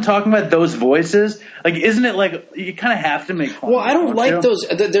you know what I'm talking about? Those voices, like, isn't it like you kind of have to make fun? Well, I don't like those.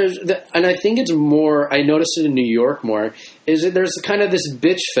 And I think it's more. I noticed it in New York more. Is that there's kind of this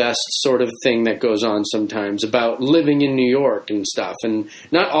bitch fest sort of thing that goes on sometimes about living in New York and stuff. And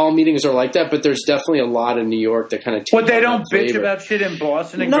not all meetings are like that, but there's definitely a lot in New York that kind of. But they don't bitch about shit in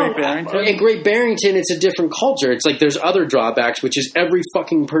Boston and Great Barrington. In Great Barrington, it's a different culture. It's like there's other drawbacks, which is every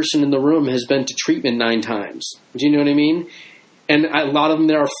fucking person in the room has been to treatment 9 times. Do you know what I mean? And a lot of them,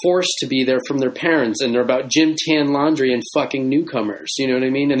 they are forced to be there from their parents, and they're about gym tan laundry and fucking newcomers. You know what I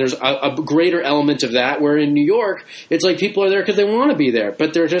mean? And there's a greater element of that, where in New York, it's like people are there because they want to be there,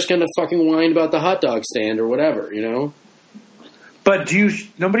 but they're just going to fucking whine about the hot dog stand or whatever, you know? But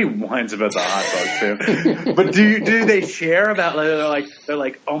nobody whines about the hot dog stand. But do they share about, they're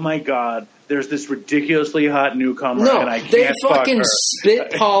like, oh my God, there's this ridiculously hot newcomer and I can't fuck her. They fucking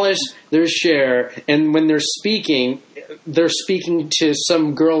spit polish their share, and when they're speaking to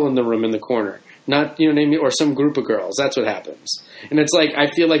some girl in the room in the corner. Not, you know what I mean? Or some group of girls. That's what happens. And it's like, I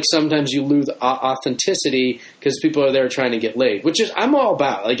feel like sometimes you lose authenticity because people are there trying to get laid, which is, I'm all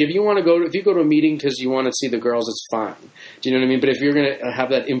about. Like, if you go to a meeting because you want to see the girls, it's fine. Do you know what I mean? But if you're going to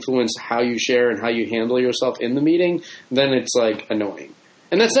have that influence how you share and how you handle yourself in the meeting, then it's like annoying.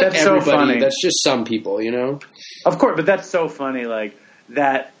 And that's not everybody. So funny. That's just some people, you know? Of course, but that's so funny. Like,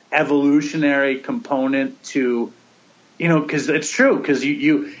 that evolutionary component to, you know, because it's true. Because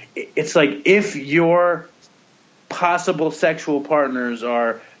it's like, if your possible sexual partners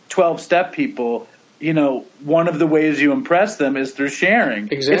are 12-step people, one of the ways you impress them is through sharing.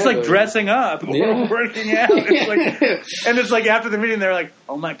 Exactly. It's like dressing up or working out. And it's like after the meeting, they're like,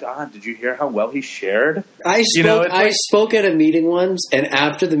 "Oh my God, did you hear how well he shared?" I spoke at a meeting once, and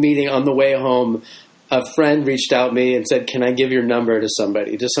after the meeting, on the way home, a friend reached out to me and said, "Can I give your number to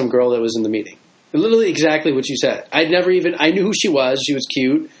somebody, to some girl that was in the meeting?" Literally exactly what you said. I knew who she was. She was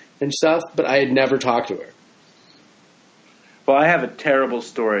cute and stuff, but I had never talked to her. Well, I have a terrible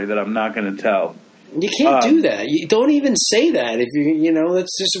story that I'm not going to tell. You can't do that. You don't even say that if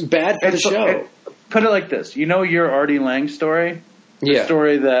that's just bad for the show. Put it like this. Your Artie Lang story? The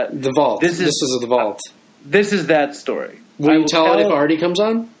story that... The Vault. This is the Vault. This is that story. Will you tell it if Artie comes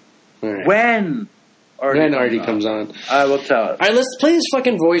on? All right. When Artie comes on. I will tell it. All right, let's play this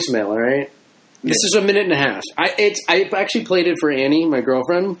fucking voicemail, all right? This is a minute and a half. I actually played it for Annie, my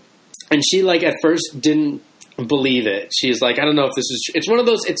girlfriend, and she, at first didn't believe it. She's like, I don't know if this is true. It's one of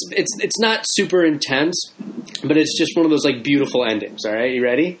those, it's not super intense, but it's just one of those, beautiful endings, all right? You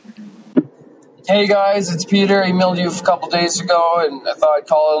ready? Hey guys, it's Peter. I emailed you a couple days ago, and I thought I'd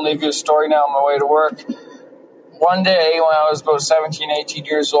call and leave you a story now on my way to work. One day, when I was about 17, 18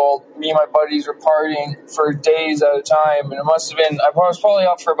 years old, me and my buddies were partying for days at a time, and it must have been, I was probably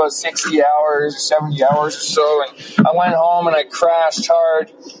up for about 60 hours, 70 hours or so, and I went home and I crashed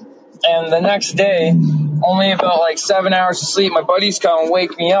hard, and the next day, only about 7 hours of sleep, my buddies come and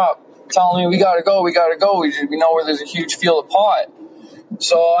wake me up, telling me, we gotta go, we know where there's a huge field of pot.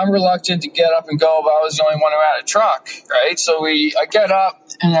 So I'm reluctant to get up and go, but I was the only one who had a truck, right? So I get up,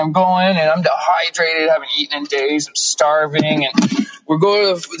 and I'm going, and I'm dehydrated, haven't eaten in days, I'm starving, and we're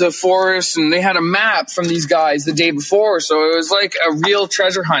going to the forest, and they had a map from these guys the day before, so it was like a real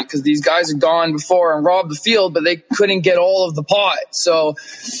treasure hunt, because these guys had gone before and robbed the field, but they couldn't get all of the pot, so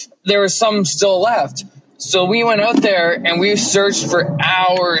there was some still left. So we went out there, and we searched for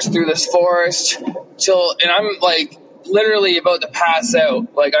hours through this forest, and I'm literally about to pass out.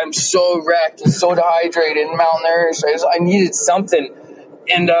 I'm so wrecked and so dehydrated and malnourished. I needed something.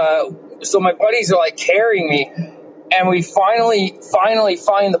 And so my buddies are carrying me, and we finally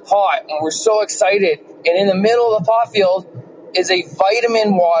find the pot, and we're so excited. And in the middle of the pot field is a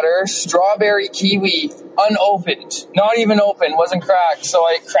vitamin water strawberry kiwi, unopened, not even open, wasn't cracked. So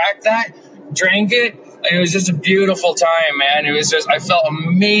I cracked that, drank it, and it was just a beautiful time, man. It was just, I felt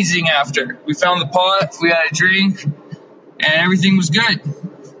amazing after. We found the pot, we had a drink, and everything was good.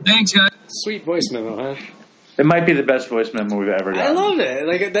 Thanks, guys. Sweet voice memo, huh? It might be the best voice memo we've ever gotten. I love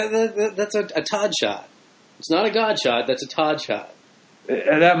it. That's a Todd shot. It's not a God shot. That's a Todd shot.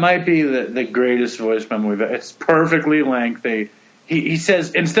 That might be the greatest voice memo we've ever. It's perfectly lengthy. He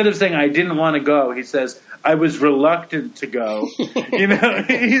says, instead of saying, I didn't want to go, he says, I was reluctant to go.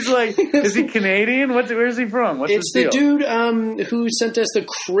 He's like, is he Canadian? Where's he from? What's it's his deal? The dude who sent us the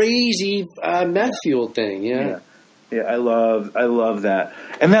crazy meth fuel thing, yeah. Yeah, I love that.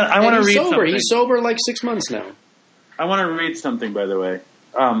 And then I want to read something. He's sober 6 months now. I want to read something, by the way.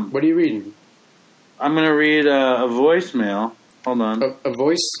 What are you reading? I'm going to read a voicemail. Hold on. A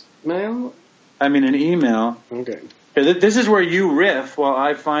voicemail? I mean an email. Okay. This is where you riff while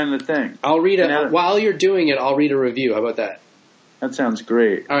I find the thing. I'll read it. While you're doing it, I'll read a review. How about that? That sounds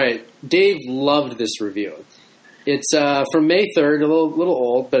great. All right. Dave loved this review. It's from May 3rd, a little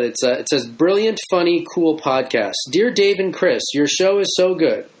old, but it says, brilliant, funny, cool podcast. Dear Dave and Chris, your show is so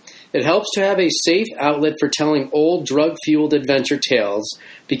good. It helps to have a safe outlet for telling old drug-fueled adventure tales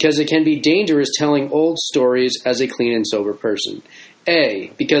because it can be dangerous telling old stories as a clean and sober person.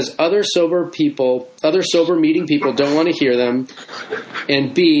 A, because other sober meeting people don't want to hear them.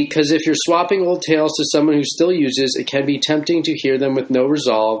 And B, because if you're swapping old tales to someone who still uses, it can be tempting to hear them with no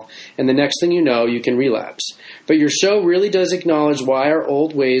resolve, and the next thing you know, you can relapse. But your show really does acknowledge why our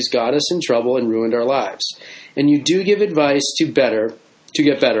old ways got us in trouble and ruined our lives. And you do give advice to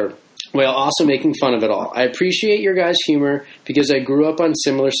get better, while also making fun of it all. I appreciate your guys' humor because I grew up on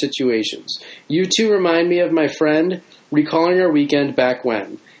similar situations. You two remind me of my friend recalling our weekend back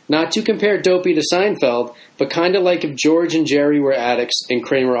when. Not to compare Dopey to Seinfeld, but kind of like if George and Jerry were addicts and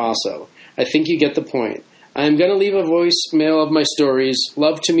Kramer also. I think you get the point. I'm going to leave a voicemail of my stories.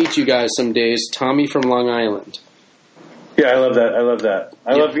 Love to meet you guys some days. Tommy from Long Island. Yeah, I love that.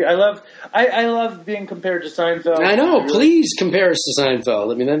 I love being compared to Seinfeld. I know. Please compare us to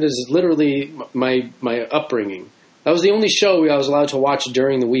Seinfeld. I mean, that is literally my upbringing. That was the only show I was allowed to watch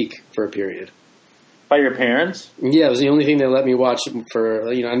during the week for a period. By your parents? Yeah, it was the only thing they let me watch for,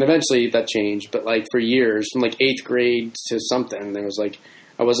 and eventually that changed, but for years, from 8th grade to something, there was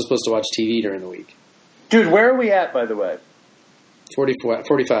I wasn't supposed to watch TV during the week. Dude, where are we at, by the way?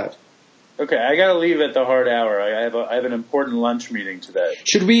 45. Okay, I gotta leave at the hard hour. I have an important lunch meeting today.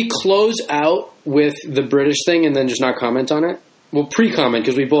 Should we close out with the British thing and then just not comment on it? Well, pre-comment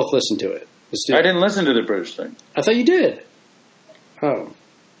because we both listened to it. Let's do it. I didn't listen to the British thing. I thought you did. Oh.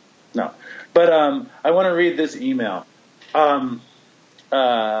 No. But I want to read this email.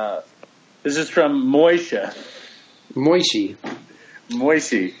 This is from Moisha. Moishi,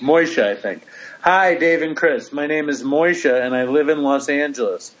 I think. Hi, Dave and Chris. My name is Moisha, and I live in Los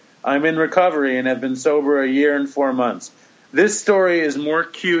Angeles. I'm in recovery and have been sober a year and 4 months. This story is more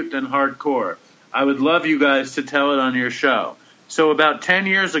cute than hardcore. I would love you guys to tell it on your show. So about 10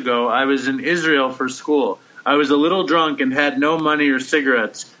 years ago, I was in Israel for school. I was a little drunk and had no money or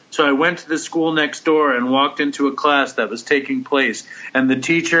cigarettes. So I went to the school next door and walked into a class that was taking place. And the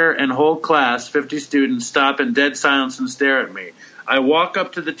teacher and whole class, 50 students, stop in dead silence and stare at me. I walk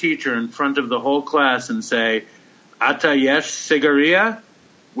up to the teacher in front of the whole class and say, Ata yesh sigaria?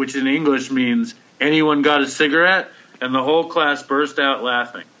 Which in English means, anyone got a cigarette? And the whole class burst out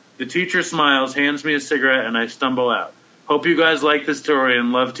laughing. The teacher smiles, hands me a cigarette, and I stumble out. Hope you guys like the story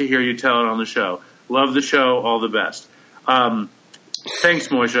and love to hear you tell it on the show. Love the show. All the best. Thanks,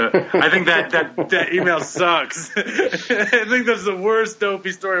 Moisha. I think that email sucks. I think that's the worst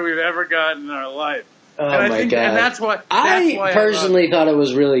Dopey story we've ever gotten in our life. Oh, my God. And that's why I personally thought it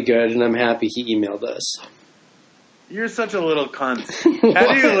was really good, and I'm happy he emailed us. You're such a little cunt.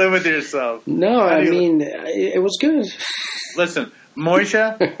 How do you live with yourself? No, I mean, it was good. Listen,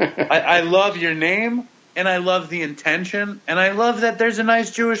 Moisha, I love your name, and I love the intention, and I love that there's a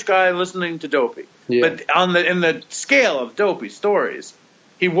nice Jewish guy listening to Dopey. Yeah. But in the scale of Dopey stories,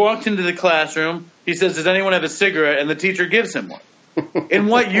 he walked into the classroom, he says, does anyone have a cigarette? And the teacher gives him one. In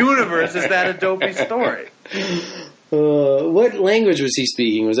what universe is that a Dopey story? What language was he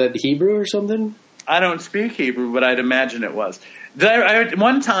speaking? Was that Hebrew or something? I don't speak Hebrew, but I'd imagine it was.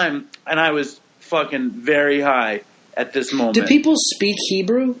 One time, and I was fucking very high at this moment. Do people speak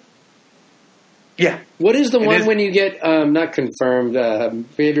Hebrew? Yeah. What is the one when you get, not confirmed,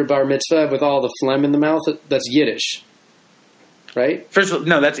 you have your bar mitzvah with all the phlegm in the mouth? That's Yiddish, right? First of all,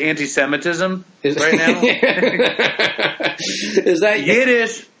 no, that's anti-Semitism right now. Is that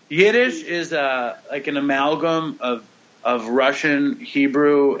Yiddish? Yiddish is like an amalgam of Russian,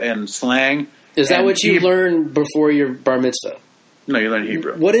 Hebrew, and slang. Is that what you learn before your bar mitzvah? No, you learn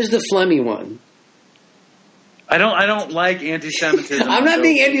Hebrew. What is the phlegmy one? I don't like anti-Semitism. I'm not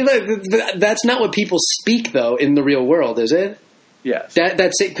being anti. That's not what people speak, though, in the real world, is it? Yes.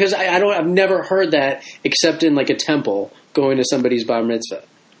 That's it. Because I've never heard that except in like a temple going to somebody's bar mitzvah.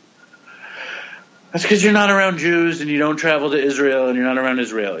 That's because you're not around Jews and you don't travel to Israel and you're not around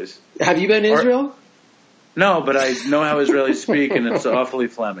Israelis. Have you been to Israel? No, but I know how Israelis speak, and it's awfully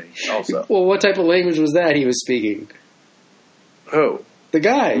phlegmy. Also. Well, what type of language was that he was speaking? Who? The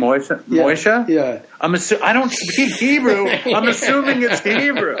guy. Moisha? Yeah. Moisha? Yeah. I don't speak Hebrew. I'm assuming it's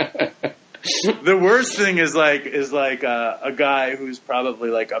Hebrew. The worst thing is like a guy who's probably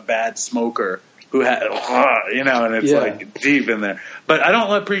like a bad smoker who had, and it's like deep in there. But I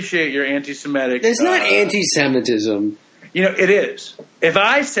don't appreciate your anti-Semitic. It's not anti-Semitism. It is. If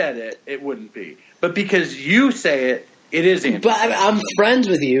I said it, it wouldn't be. But because you say it, it is anti-Semitic. But I'm friends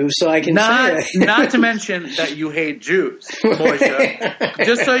with you, so I can say it. Not to mention that you hate Jews, Moisha.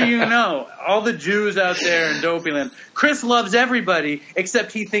 Just so you know, all the Jews out there in Dopeyland, Chris loves everybody,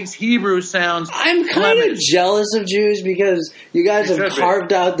 except he thinks Hebrew sounds I'm kind of jealous of Jews because you guys have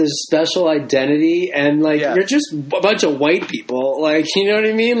carved out this special identity, and you're just a bunch of white people. Like, you know what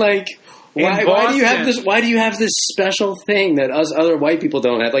I mean? Like, why do you have this? Why do you have this special thing that us other white people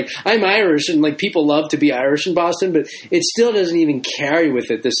don't have? Like, I'm Irish, and like people love to be Irish in Boston, but it still doesn't even carry with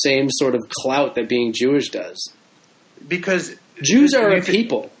it the same sort of clout that being Jewish does. Because Jews are a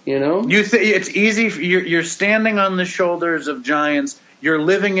people, it's easy. You're standing on the shoulders of giants. You're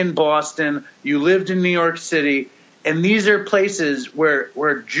living in Boston. You lived in New York City. And these are places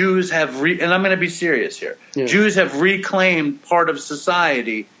where Jews have, and I'm going to be serious here, Jews have reclaimed part of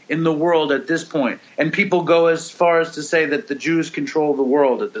society in the world at this point. And people go as far as to say that the Jews control the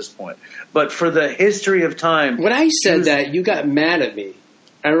world at this point. But for the history of time... When I said that, you got mad at me.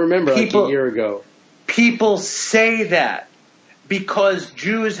 I remember a year ago. People say that because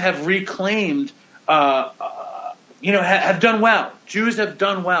Jews have reclaimed, have done well. Jews have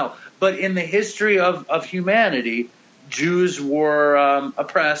done well. But in the history of humanity, Jews were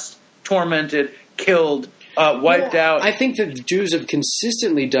oppressed, tormented, killed, wiped out. I think that Jews have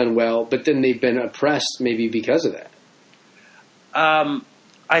consistently done well, but then they've been oppressed maybe because of that.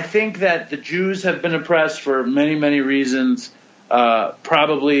 I think that the Jews have been oppressed for many, many reasons.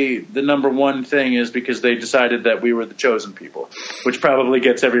 Probably the number one thing is because they decided that we were the chosen people, which probably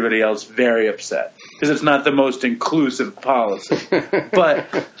gets everybody else very upset because it's not the most inclusive policy.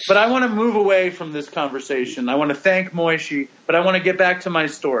 But I want to move away from this conversation. I want to thank Moishi, but I want to get back to my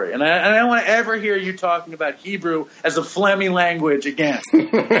story. And I don't want to ever hear you talking about Hebrew as a phlegmy language again.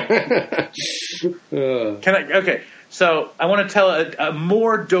 Okay. So I want to tell a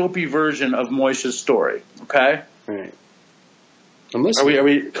more dopey version of Moisha's story. Okay. All right. I'm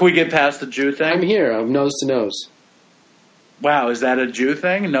listening. Can we get past the Jew thing? I'm here. I'm nose to nose. Wow, is that a Jew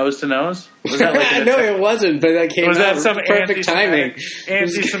thing? Nose to nose? Was that like no, it wasn't. But that came. Was that some perfect timing?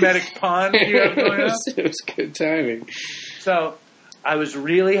 Anti-Semitic pun you have going on? It was good timing. So I was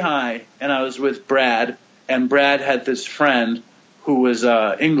really high, and I was with Brad, and Brad had this friend who was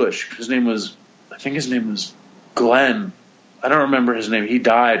English. I think his name was Glenn. I don't remember his name. He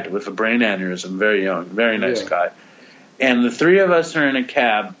died with a brain aneurysm, very young, very nice guy. And the three of us are in a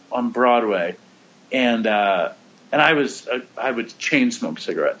cab on Broadway, and I would chain smoke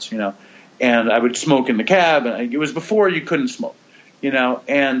cigarettes, and I would smoke in the cab, and it was before you couldn't smoke,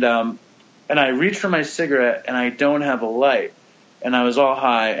 and I reach for my cigarette, and I don't have a light, and I was all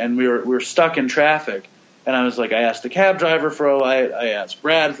high, and we were stuck in traffic, and I was like, I asked the cab driver for a light, I asked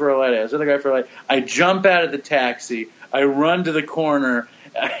Brad for a light, I asked the other guy for a light, I jump out of the taxi, I run to the corner,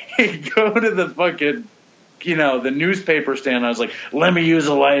 I go to the fucking the newspaper stand. I was like, let me use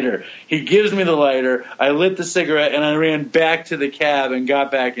a lighter. He gives me the lighter. I lit the cigarette, and I ran back to the cab and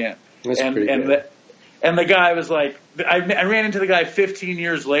got back in. That's pretty good. And the guy was like, I ran into the guy 15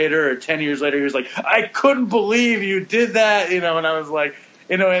 years later or 10 years later. He was like, I couldn't believe you did that, and I was like,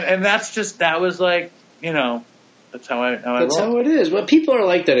 and that was like, that's how I That's roll. how it is. Well, people are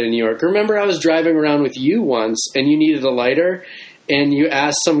like that in New York. Remember, I was driving around with you once, and you needed a lighter, and you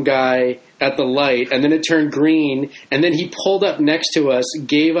asked some guy at the light, and then it turned green, and then he pulled up next to us,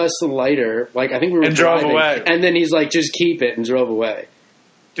 gave us the lighter, like I think we were driving, drove away. And then he's like, just keep it, and drove away.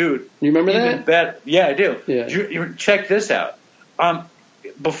 Dude. You remember that? Yeah, I do. Yeah. You check this out.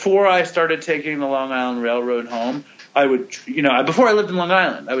 Before I started taking the Long Island Railroad home, I would, before I lived in Long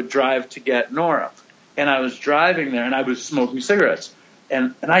Island, I would drive to get Nora. And I was driving there, and I was smoking cigarettes.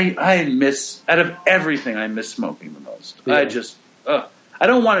 And I miss, out of everything, I miss smoking the most. Yeah. I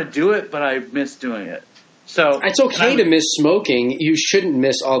don't want to do it, but I miss doing it. So it's okay to miss smoking. You shouldn't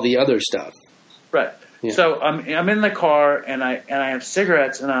miss all the other stuff. Right. Yeah. So I'm in the car, and I have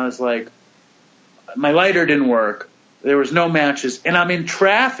cigarettes, and I was like, my lighter didn't work. There was no matches, and I'm in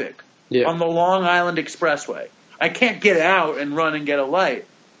traffic on the Long Island Expressway. I can't get out and run and get a light.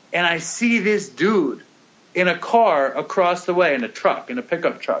 And I see this dude in a car across the way, in a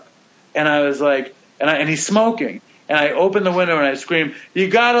pickup truck. And I was like, and he's smoking. And I open the window and I scream, "You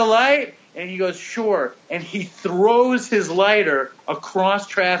got a light?" And he goes, "Sure." And he throws his lighter across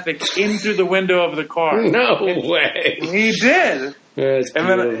traffic into the window of the car. No way. He did. That's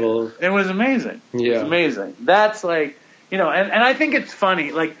beautiful. It was amazing. Yeah. It was amazing. That's like, and I think it's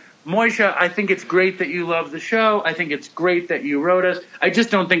funny. Like, Moisha, I think it's great that you love the show. I think it's great that you wrote us. I just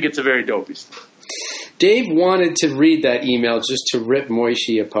don't think it's a very dopey story. Dave wanted to read that email just to rip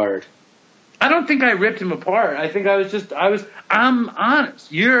Moishi apart. I don't think I ripped him apart. I think I'm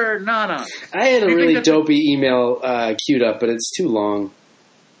honest. You're not honest. I had a really dopey email queued up, but it's too long.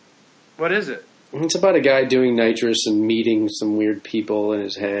 What is it? It's about a guy doing nitrous and meeting some weird people in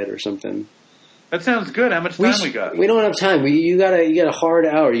his head or something. That sounds good. How much time we got? We don't have time. You got a hard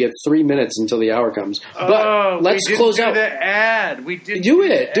hour. You got 3 minutes until the hour comes. But let's close out. The ad. We did do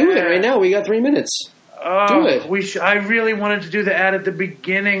it. Do it right now. We got 3 minutes. Do it. I really wanted to do the ad at the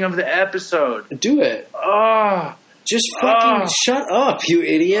beginning of the episode. Do it. Just fucking shut up, you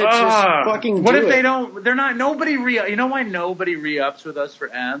idiot. Just fucking do it. What if they don't? They're not. Nobody You know why nobody re-ups with us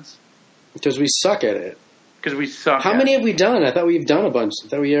for ads? Because we suck at it. Because we suck. How many have we done? I thought we've done a bunch. I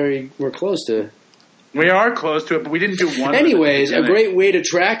thought we already were close to. We are close to it, but we didn't do one. Anyways, a great way to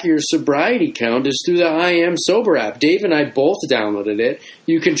track your sobriety count is through the I Am Sober app. Dave and I both downloaded it.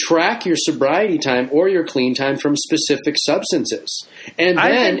 You can track your sobriety time or your clean time from specific substances. And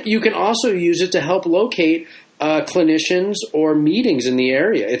then you can also use it to help locate clinicians or meetings in the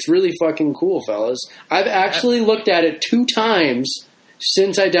area. It's really fucking cool, fellas. I've actually looked at it 2 times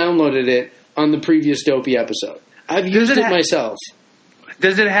since I downloaded it on the previous Dopey episode. I've used it myself.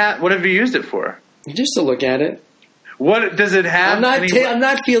 Does it have? What have you used it for? Just to look at it. What does it have? I'm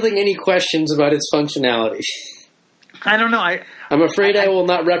not fielding any questions about its functionality. I don't know. I'm afraid I will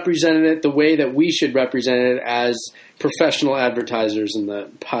not represent it the way that we should represent it as professional advertisers in the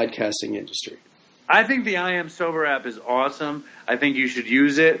podcasting industry. I think the I Am Sober app is awesome. I think you should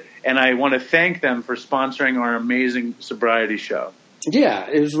use it, and I want to thank them for sponsoring our amazing sobriety show. Yeah,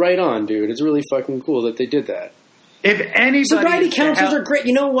 it was right on, dude. It's really fucking cool that they did that. If anybody sobriety counselors are great.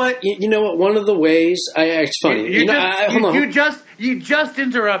 You know what? You know what? One of the ways it's funny. Hold on. You just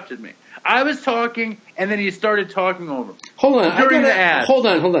interrupted me. I was talking, and then you started talking over me. Hold on. During the ad. Hold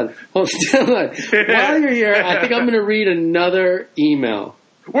on. While you're here, I think I'm going to read another email.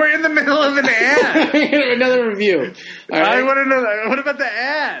 We're in the middle of an ad. Another review. All right? I want to know that. What about the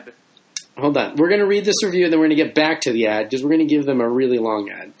ad? Hold on. We're going to read this review, and then we're going to get back to the ad, because we're going to give them a really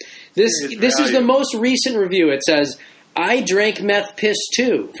long ad. This is the most recent review. It says, I drank meth piss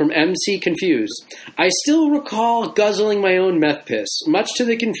too, from MC Confused. I still recall guzzling my own meth piss, much to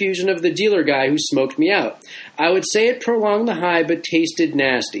the confusion of the dealer guy who smoked me out. I would say it prolonged the high, but tasted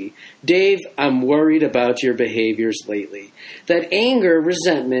nasty. Dave, I'm worried about your behaviors lately. That anger,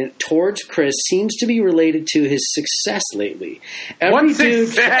 resentment towards Chris seems to be related to his success lately. Every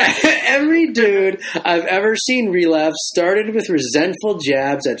dude I've ever seen relapse started with resentful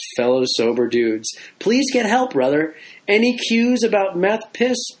jabs at fellow sober dudes. Please get help, brother. Any cues about meth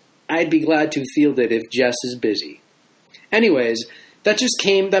piss? I'd be glad to field it if Jess is busy. Anyways,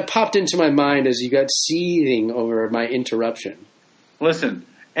 that popped into my mind as you got seething over my interruption. Listen,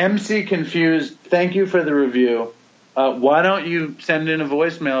 MC Confused, thank you for the review. Why don't you send in a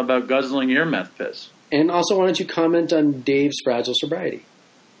voicemail about guzzling your meth piss? And also, why don't you comment on Dave's fragile sobriety?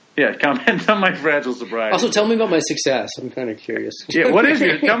 Yeah, comment on my fragile sobriety. Also, tell me about my success. I'm kind of curious. Yeah, what is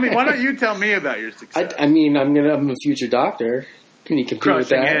yours? Tell me. Why don't you tell me about your success? I'm a future doctor. Can you compete with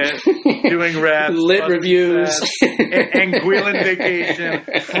that? Doing raps, lit reviews, Anguillan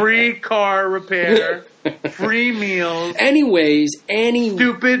vacation, free car repair, free meals. Anyways,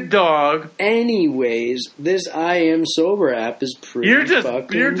 stupid dog. Anyways, this I Am Sober app is pretty. You're just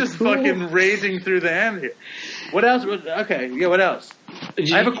cool. Fucking raging through the end here. What else? Okay, yeah. What else?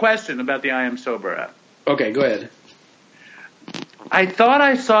 I have a question about the I Am Sober app. Okay, go ahead. I thought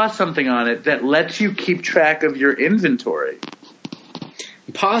I saw something on it that lets you keep track of your inventory.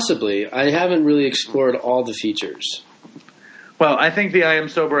 Possibly. I haven't really explored all the features. Well, I think the I Am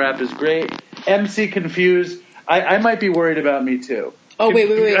Sober app is great. MC Confused, I might be worried about me too. Oh,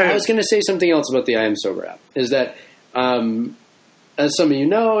 wait. I was going to say something else about the I Am Sober app. Is that, as some of you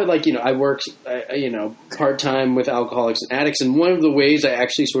know, I work, part-time with alcoholics and addicts, and one of the ways I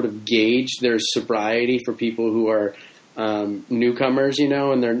actually sort of gauge their sobriety for people who are newcomers,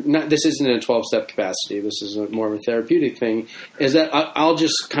 and they're not. This isn't a 12-step capacity. This is more of a therapeutic thing. Is that I'll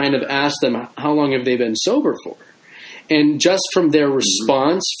just kind of ask them how long have they been sober for, and just from their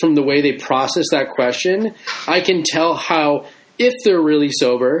response, from the way they process that question, I can tell how if they're really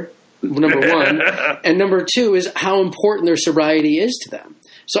sober. Number one, and number two is how important their sobriety is to them.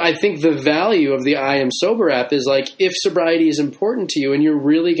 So I think the value of the I Am Sober app is if sobriety is important to you and you're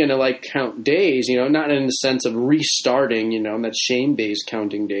really going to count days, not in the sense of restarting, and that's shame-based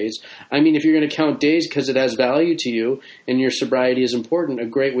counting days. I mean, if you're going to count days because it has value to you and your sobriety is important, a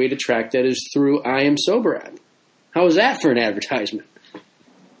great way to track that is through I Am Sober app. How is that for an advertisement?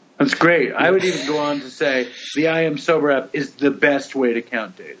 That's great. I would even go on to say the I Am Sober app is the best way to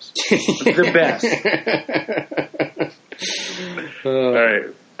count days. It's the best. All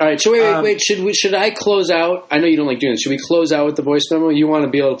right. So wait. Should I close out? I know you don't like doing this. Should we close out with the voice memo? You want to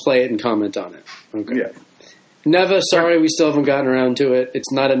be able to play it and comment on it. Okay. Yeah. Neva, sorry, we still haven't gotten around to it.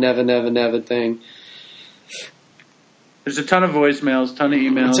 It's not a never thing. There's a ton of voicemails, ton of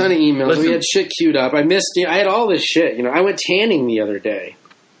emails. Listen. We had shit queued up. I had all this shit. I went tanning the other day.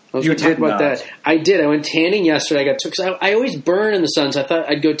 You did about that. I did. I went tanning yesterday. Because I always burn in the sun, so I thought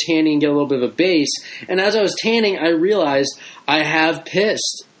I'd go tanning and get a little bit of a base. And as I was tanning, I realized I have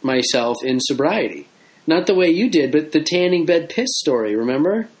pissed myself in sobriety. Not the way you did, but the tanning bed piss story,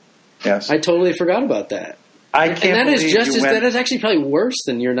 remember? Yes. I totally forgot about that. That is actually probably worse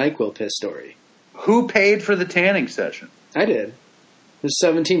than your NyQuil piss story. Who paid for the tanning session? I did. It was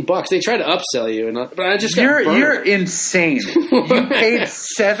 $17. They tried to upsell you, but I just got burned. You're insane. You paid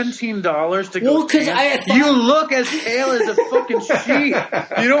 $17 to go. Well, because you look as pale as a fucking sheet.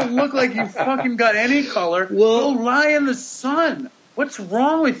 You don't look like you fucking got any color. Well, go lie in the sun. What's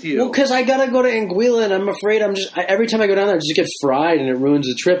wrong with you? Well, because I gotta go to Anguilla, and I'm afraid every time I go down there, I just get fried, and it ruins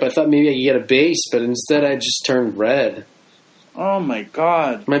the trip. I thought maybe I could get a base, but instead I just turned red. Oh my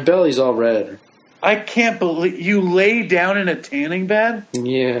God! My belly's all red. I can't believe you lay down in a tanning bed?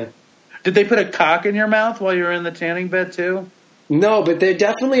 Yeah. Did they put a cock in your mouth while you were in the tanning bed too? No, but they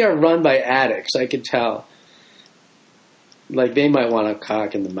definitely are run by addicts. I could tell. They might want a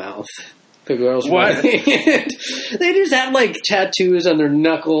cock in the mouth. The girls. What? They just have like tattoos on their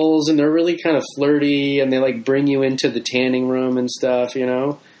knuckles, and they're really kind of flirty, and they like bring you into the tanning room and stuff, you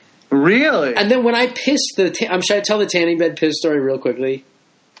know. Really? And then when I pissed should I tell the tanning bed piss story real quickly?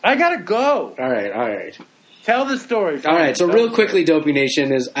 I gotta go. All right. Tell the story. All right, so real quickly, Dopey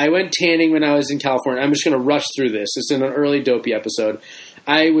Nation, is I went tanning when I was in California. I'm just going to rush through this. It's in an early Dopey episode.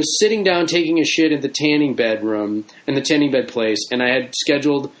 I was sitting down taking a shit in the tanning bed room, in the tanning bed place, and I had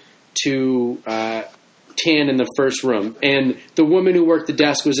scheduled to tan in the first room. And the woman who worked the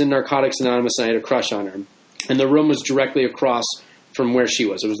desk was in Narcotics Anonymous, and I had a crush on her. And the room was directly across from where she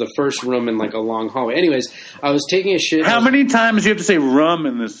was. It was the first room in like a long hallway. Anyways, I was taking a shit. How many times do you have to say rum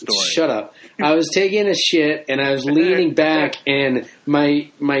in this story? Shut up. I was taking a shit and I was leaning back and my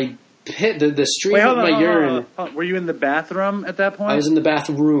the stream of my urine. Were you in the bathroom at that point? I was in the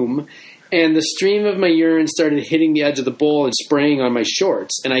bathroom and the stream of my urine started hitting the edge of the bowl and spraying on my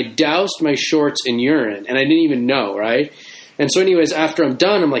shorts. And I doused my shorts in urine and I didn't even know, right? And so anyways, after I'm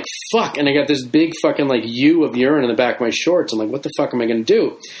done, I'm like, fuck. And I got this big fucking like U of urine in the back of my shorts. I'm like, what the fuck am I going to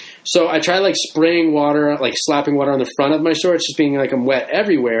do? So I tried like spraying water, like slapping water on the front of my shorts, just being like I'm wet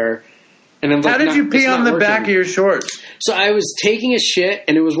everywhere. And I'm like, how did you pee on the back of your shorts? So I was taking a shit,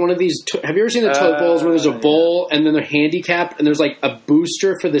 and it was one of these. Have you ever seen the toilet bowls where there's a bowl, and then they're handicapped, and there's like a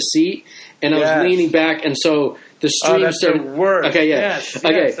booster for the seat? And I was leaning back, and so the stream started. The worst. Okay, yeah. Yes,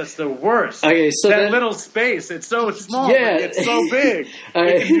 okay, that's the worst. Okay, so that little space, it's so small, yeah, but it's so big.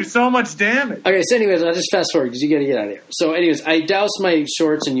 It can do so much damage. Okay, so anyways, I'll just fast forward because you got to get out of here. So anyways, I doused my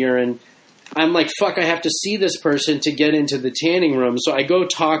shorts in urine. I'm like, fuck, I have to see this person to get into the tanning room. So I go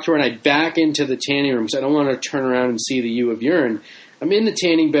talk to her and I back into the tanning room because I don't want to turn around and see the U of urine. I'm in the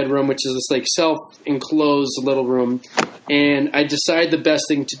tanning bedroom, which is this like self-enclosed little room. And I decide the best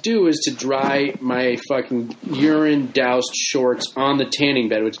thing to do is to dry my fucking urine-doused shorts on the tanning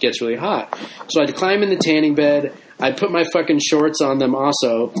bed, which gets really hot. So I climb in the tanning bed. I put my fucking shorts on them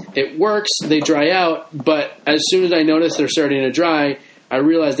also. It works. They dry out. But as soon as I notice they're starting to dry, I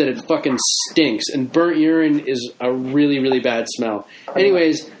realized that it fucking stinks, and burnt urine is a really, really bad smell.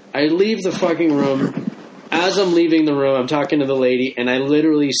 Anyways, I leave the fucking room. As I'm leaving the room, I'm talking to the lady, and I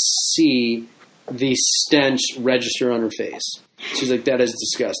literally see the stench register on her face. She's like, that is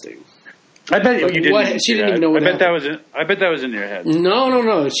disgusting. I bet you didn't. She didn't even know what happened. I bet that was in your head.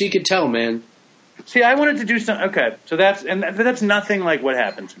 No. She could tell, man. See, I wanted to do something. Okay, so that's nothing like what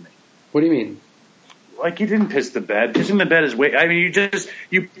happened to me. What do you mean? Like, you didn't piss the bed. Pissing the bed is way... I mean,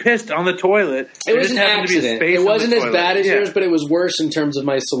 you pissed on the toilet. It was an accident. It wasn't as bad as yours, but it was worse in terms of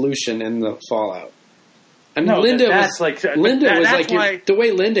my solution and the fallout. I mean, Linda was like the way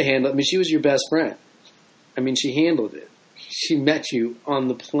Linda handled it. I mean, she was your best friend. I mean, she handled it. She met you on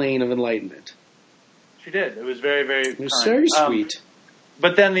the plane of enlightenment. She did. It was very, very It was very sweet.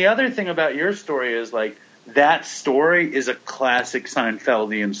 But then the other thing about your story is, like, that story is a classic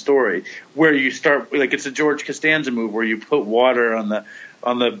Seinfeldian story where you start like it's a George Costanza move where you put water on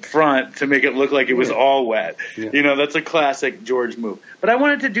the front to make it look like it was all wet. Yeah. You know, that's a classic George move. But I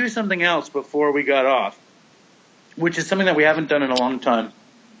wanted to do something else before we got off, which is something that we haven't done in a long time.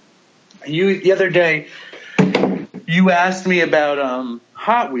 The other day, you asked me about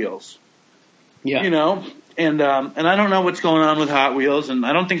Hot Wheels. Yeah. You know. And I don't know what's going on with Hot Wheels, and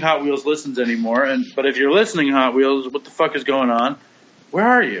I don't think Hot Wheels listens anymore. But if you're listening, Hot Wheels, what the fuck is going on? Where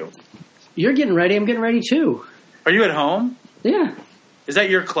are you? You're getting ready. I'm getting ready too. Are you at home? Yeah. Is that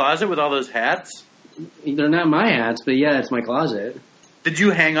your closet with all those hats? They're not my hats, but yeah, it's my closet. Did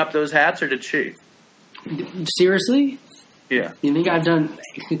you hang up those hats, or did she? Seriously? Yeah. You think I've done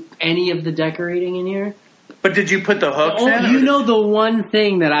any of the decorating in here? But did you put the hooks in? You know the one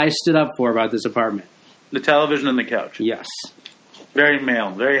thing that I stood up for about this apartment. The television and the couch. Yes. Very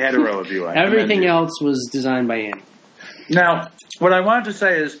male, very hetero of you. Everything else was designed by Annie. Now, what I wanted to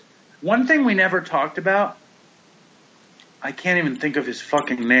say is, one thing we never talked about, I can't even think of his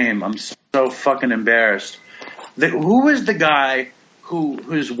fucking name. I'm so fucking embarrassed. Who was the guy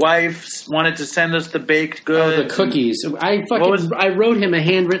whose wife wanted to send us the baked goods? Oh, the cookies. I wrote him a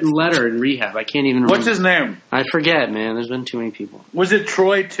handwritten letter in rehab. I can't even remember. What's his name? I forget, man. There's been too many people. Was it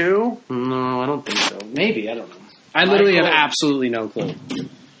Troy, too? No, I don't think so. Maybe. I don't know. I literally have absolutely no clue.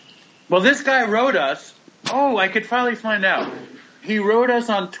 Well, this guy wrote us. Oh, I could finally find out. He wrote us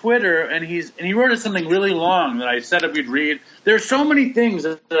on Twitter, and he wrote us something really long that I said that we'd read. There's so many things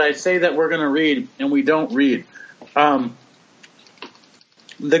that I say that we're going to read, and we don't read.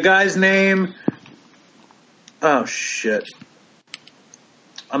 The guy's name... Oh, shit.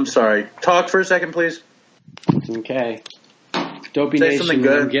 I'm sorry. Talk for a second, please. Okay. Dopey Nation, something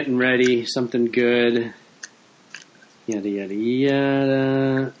good. I'm getting ready. Something good. Yada, yada,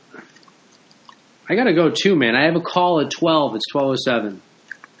 yada. I gotta go too, man. I have a call at 12. It's 12:07.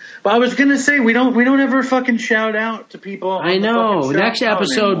 But I was gonna say we don't ever fucking shout out to people. I know. Next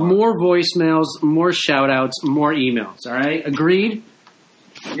episode, more voicemails, more shout outs, more emails. All right, agreed.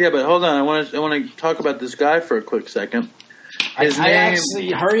 Yeah, but hold on. I want to talk about this guy for a quick second. His name.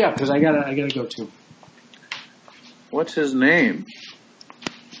 Actually, hurry up because I gotta go too. What's his name?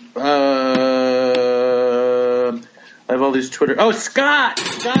 I have all these Twitter. Oh, Scott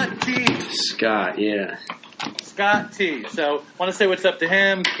T. Scott, yeah. Scott T. So, I want to say what's up to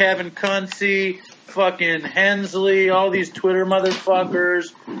him, Kevin Cuncy, fucking Hensley, all these Twitter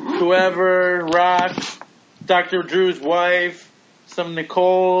motherfuckers, whoever, Rocks, Dr. Drew's wife, some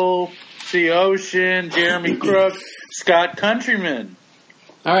Nicole, C. Ocean, Jeremy Crook, Scott Countryman.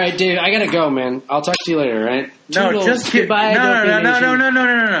 All right, Dave, I gotta go, man. I'll talk to you later, right? No, Toodles. just give Goodbye,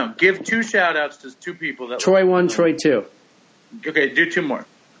 no. Give 2 shout outs to 2 people. Troy 1, Troy 2. Okay, do 2 more.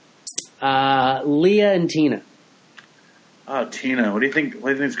 Leah and Tina. Oh, Tina. What do you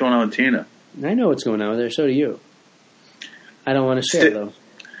think's going on with Tina? I know what's going on with her. So do you. I don't want to share, though.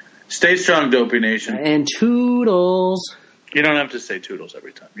 Stay strong, Dopey Nation. And Toodles. You don't have to say Toodles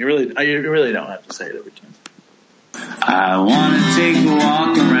every time. You really don't have to say it every time. I want to take a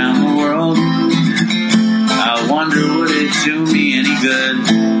walk around the world. I wonder would it do me any good?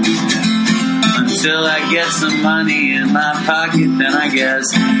 Until I get some money in my pocket, then I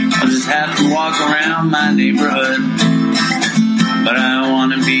guess I'll just have to walk around my neighborhood. But I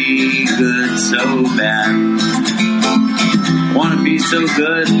want to be good so bad. Want to be so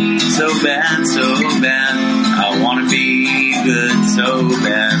good, so bad, so bad. I want to be good so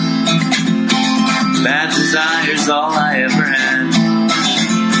bad. Bad desire's all I ever had.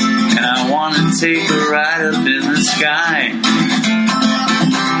 And I want to take a ride up in the sky.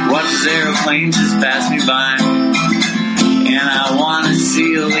 Watch this aeroplane just pass me by. And I want to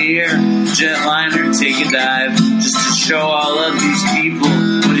see a Lear jetliner take a dive, just to show all of these people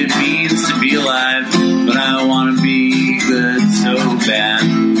what it means to be alive. But I want to be good so bad.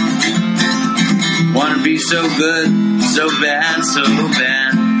 Want to be so good, so bad, so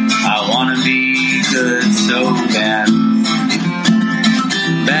bad. I want to be good so bad.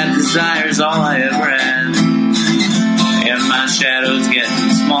 Bad desire's all I ever had. And my shadow's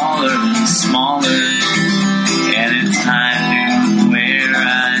getting smaller and smaller. And it's time to where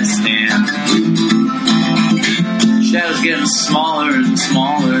I stand. Shadow's getting smaller and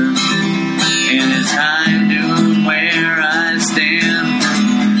smaller. And it's time to where I stand.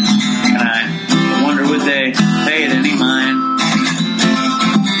 And I wonder would they pay it any mind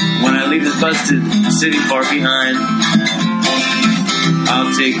when I leave this busted city far behind.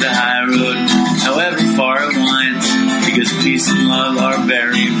 I'll take the high road, however far it winds, because peace and love are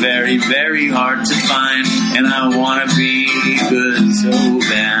very, very, very hard to find. And I want to be good so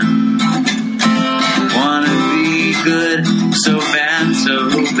bad. Want to be good so bad, so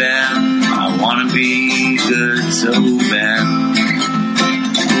bad. I want to be good so bad.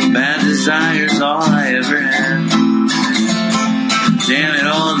 Bad desire's all I ever had. Damn it,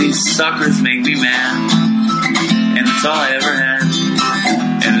 all these suckers make me mad. And it's all I ever had.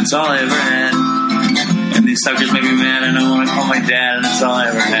 And it's all I ever had. And these suckers make me mad, and I want to call my dad, and it's all I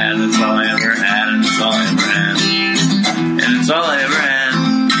ever had. And it's all I ever had. And it's all I ever had. And it's all I ever had.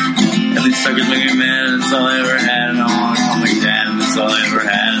 And these suckers make me mad, and it's all I ever had. And I want to call my dad, and it's all I ever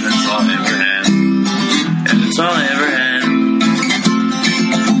had.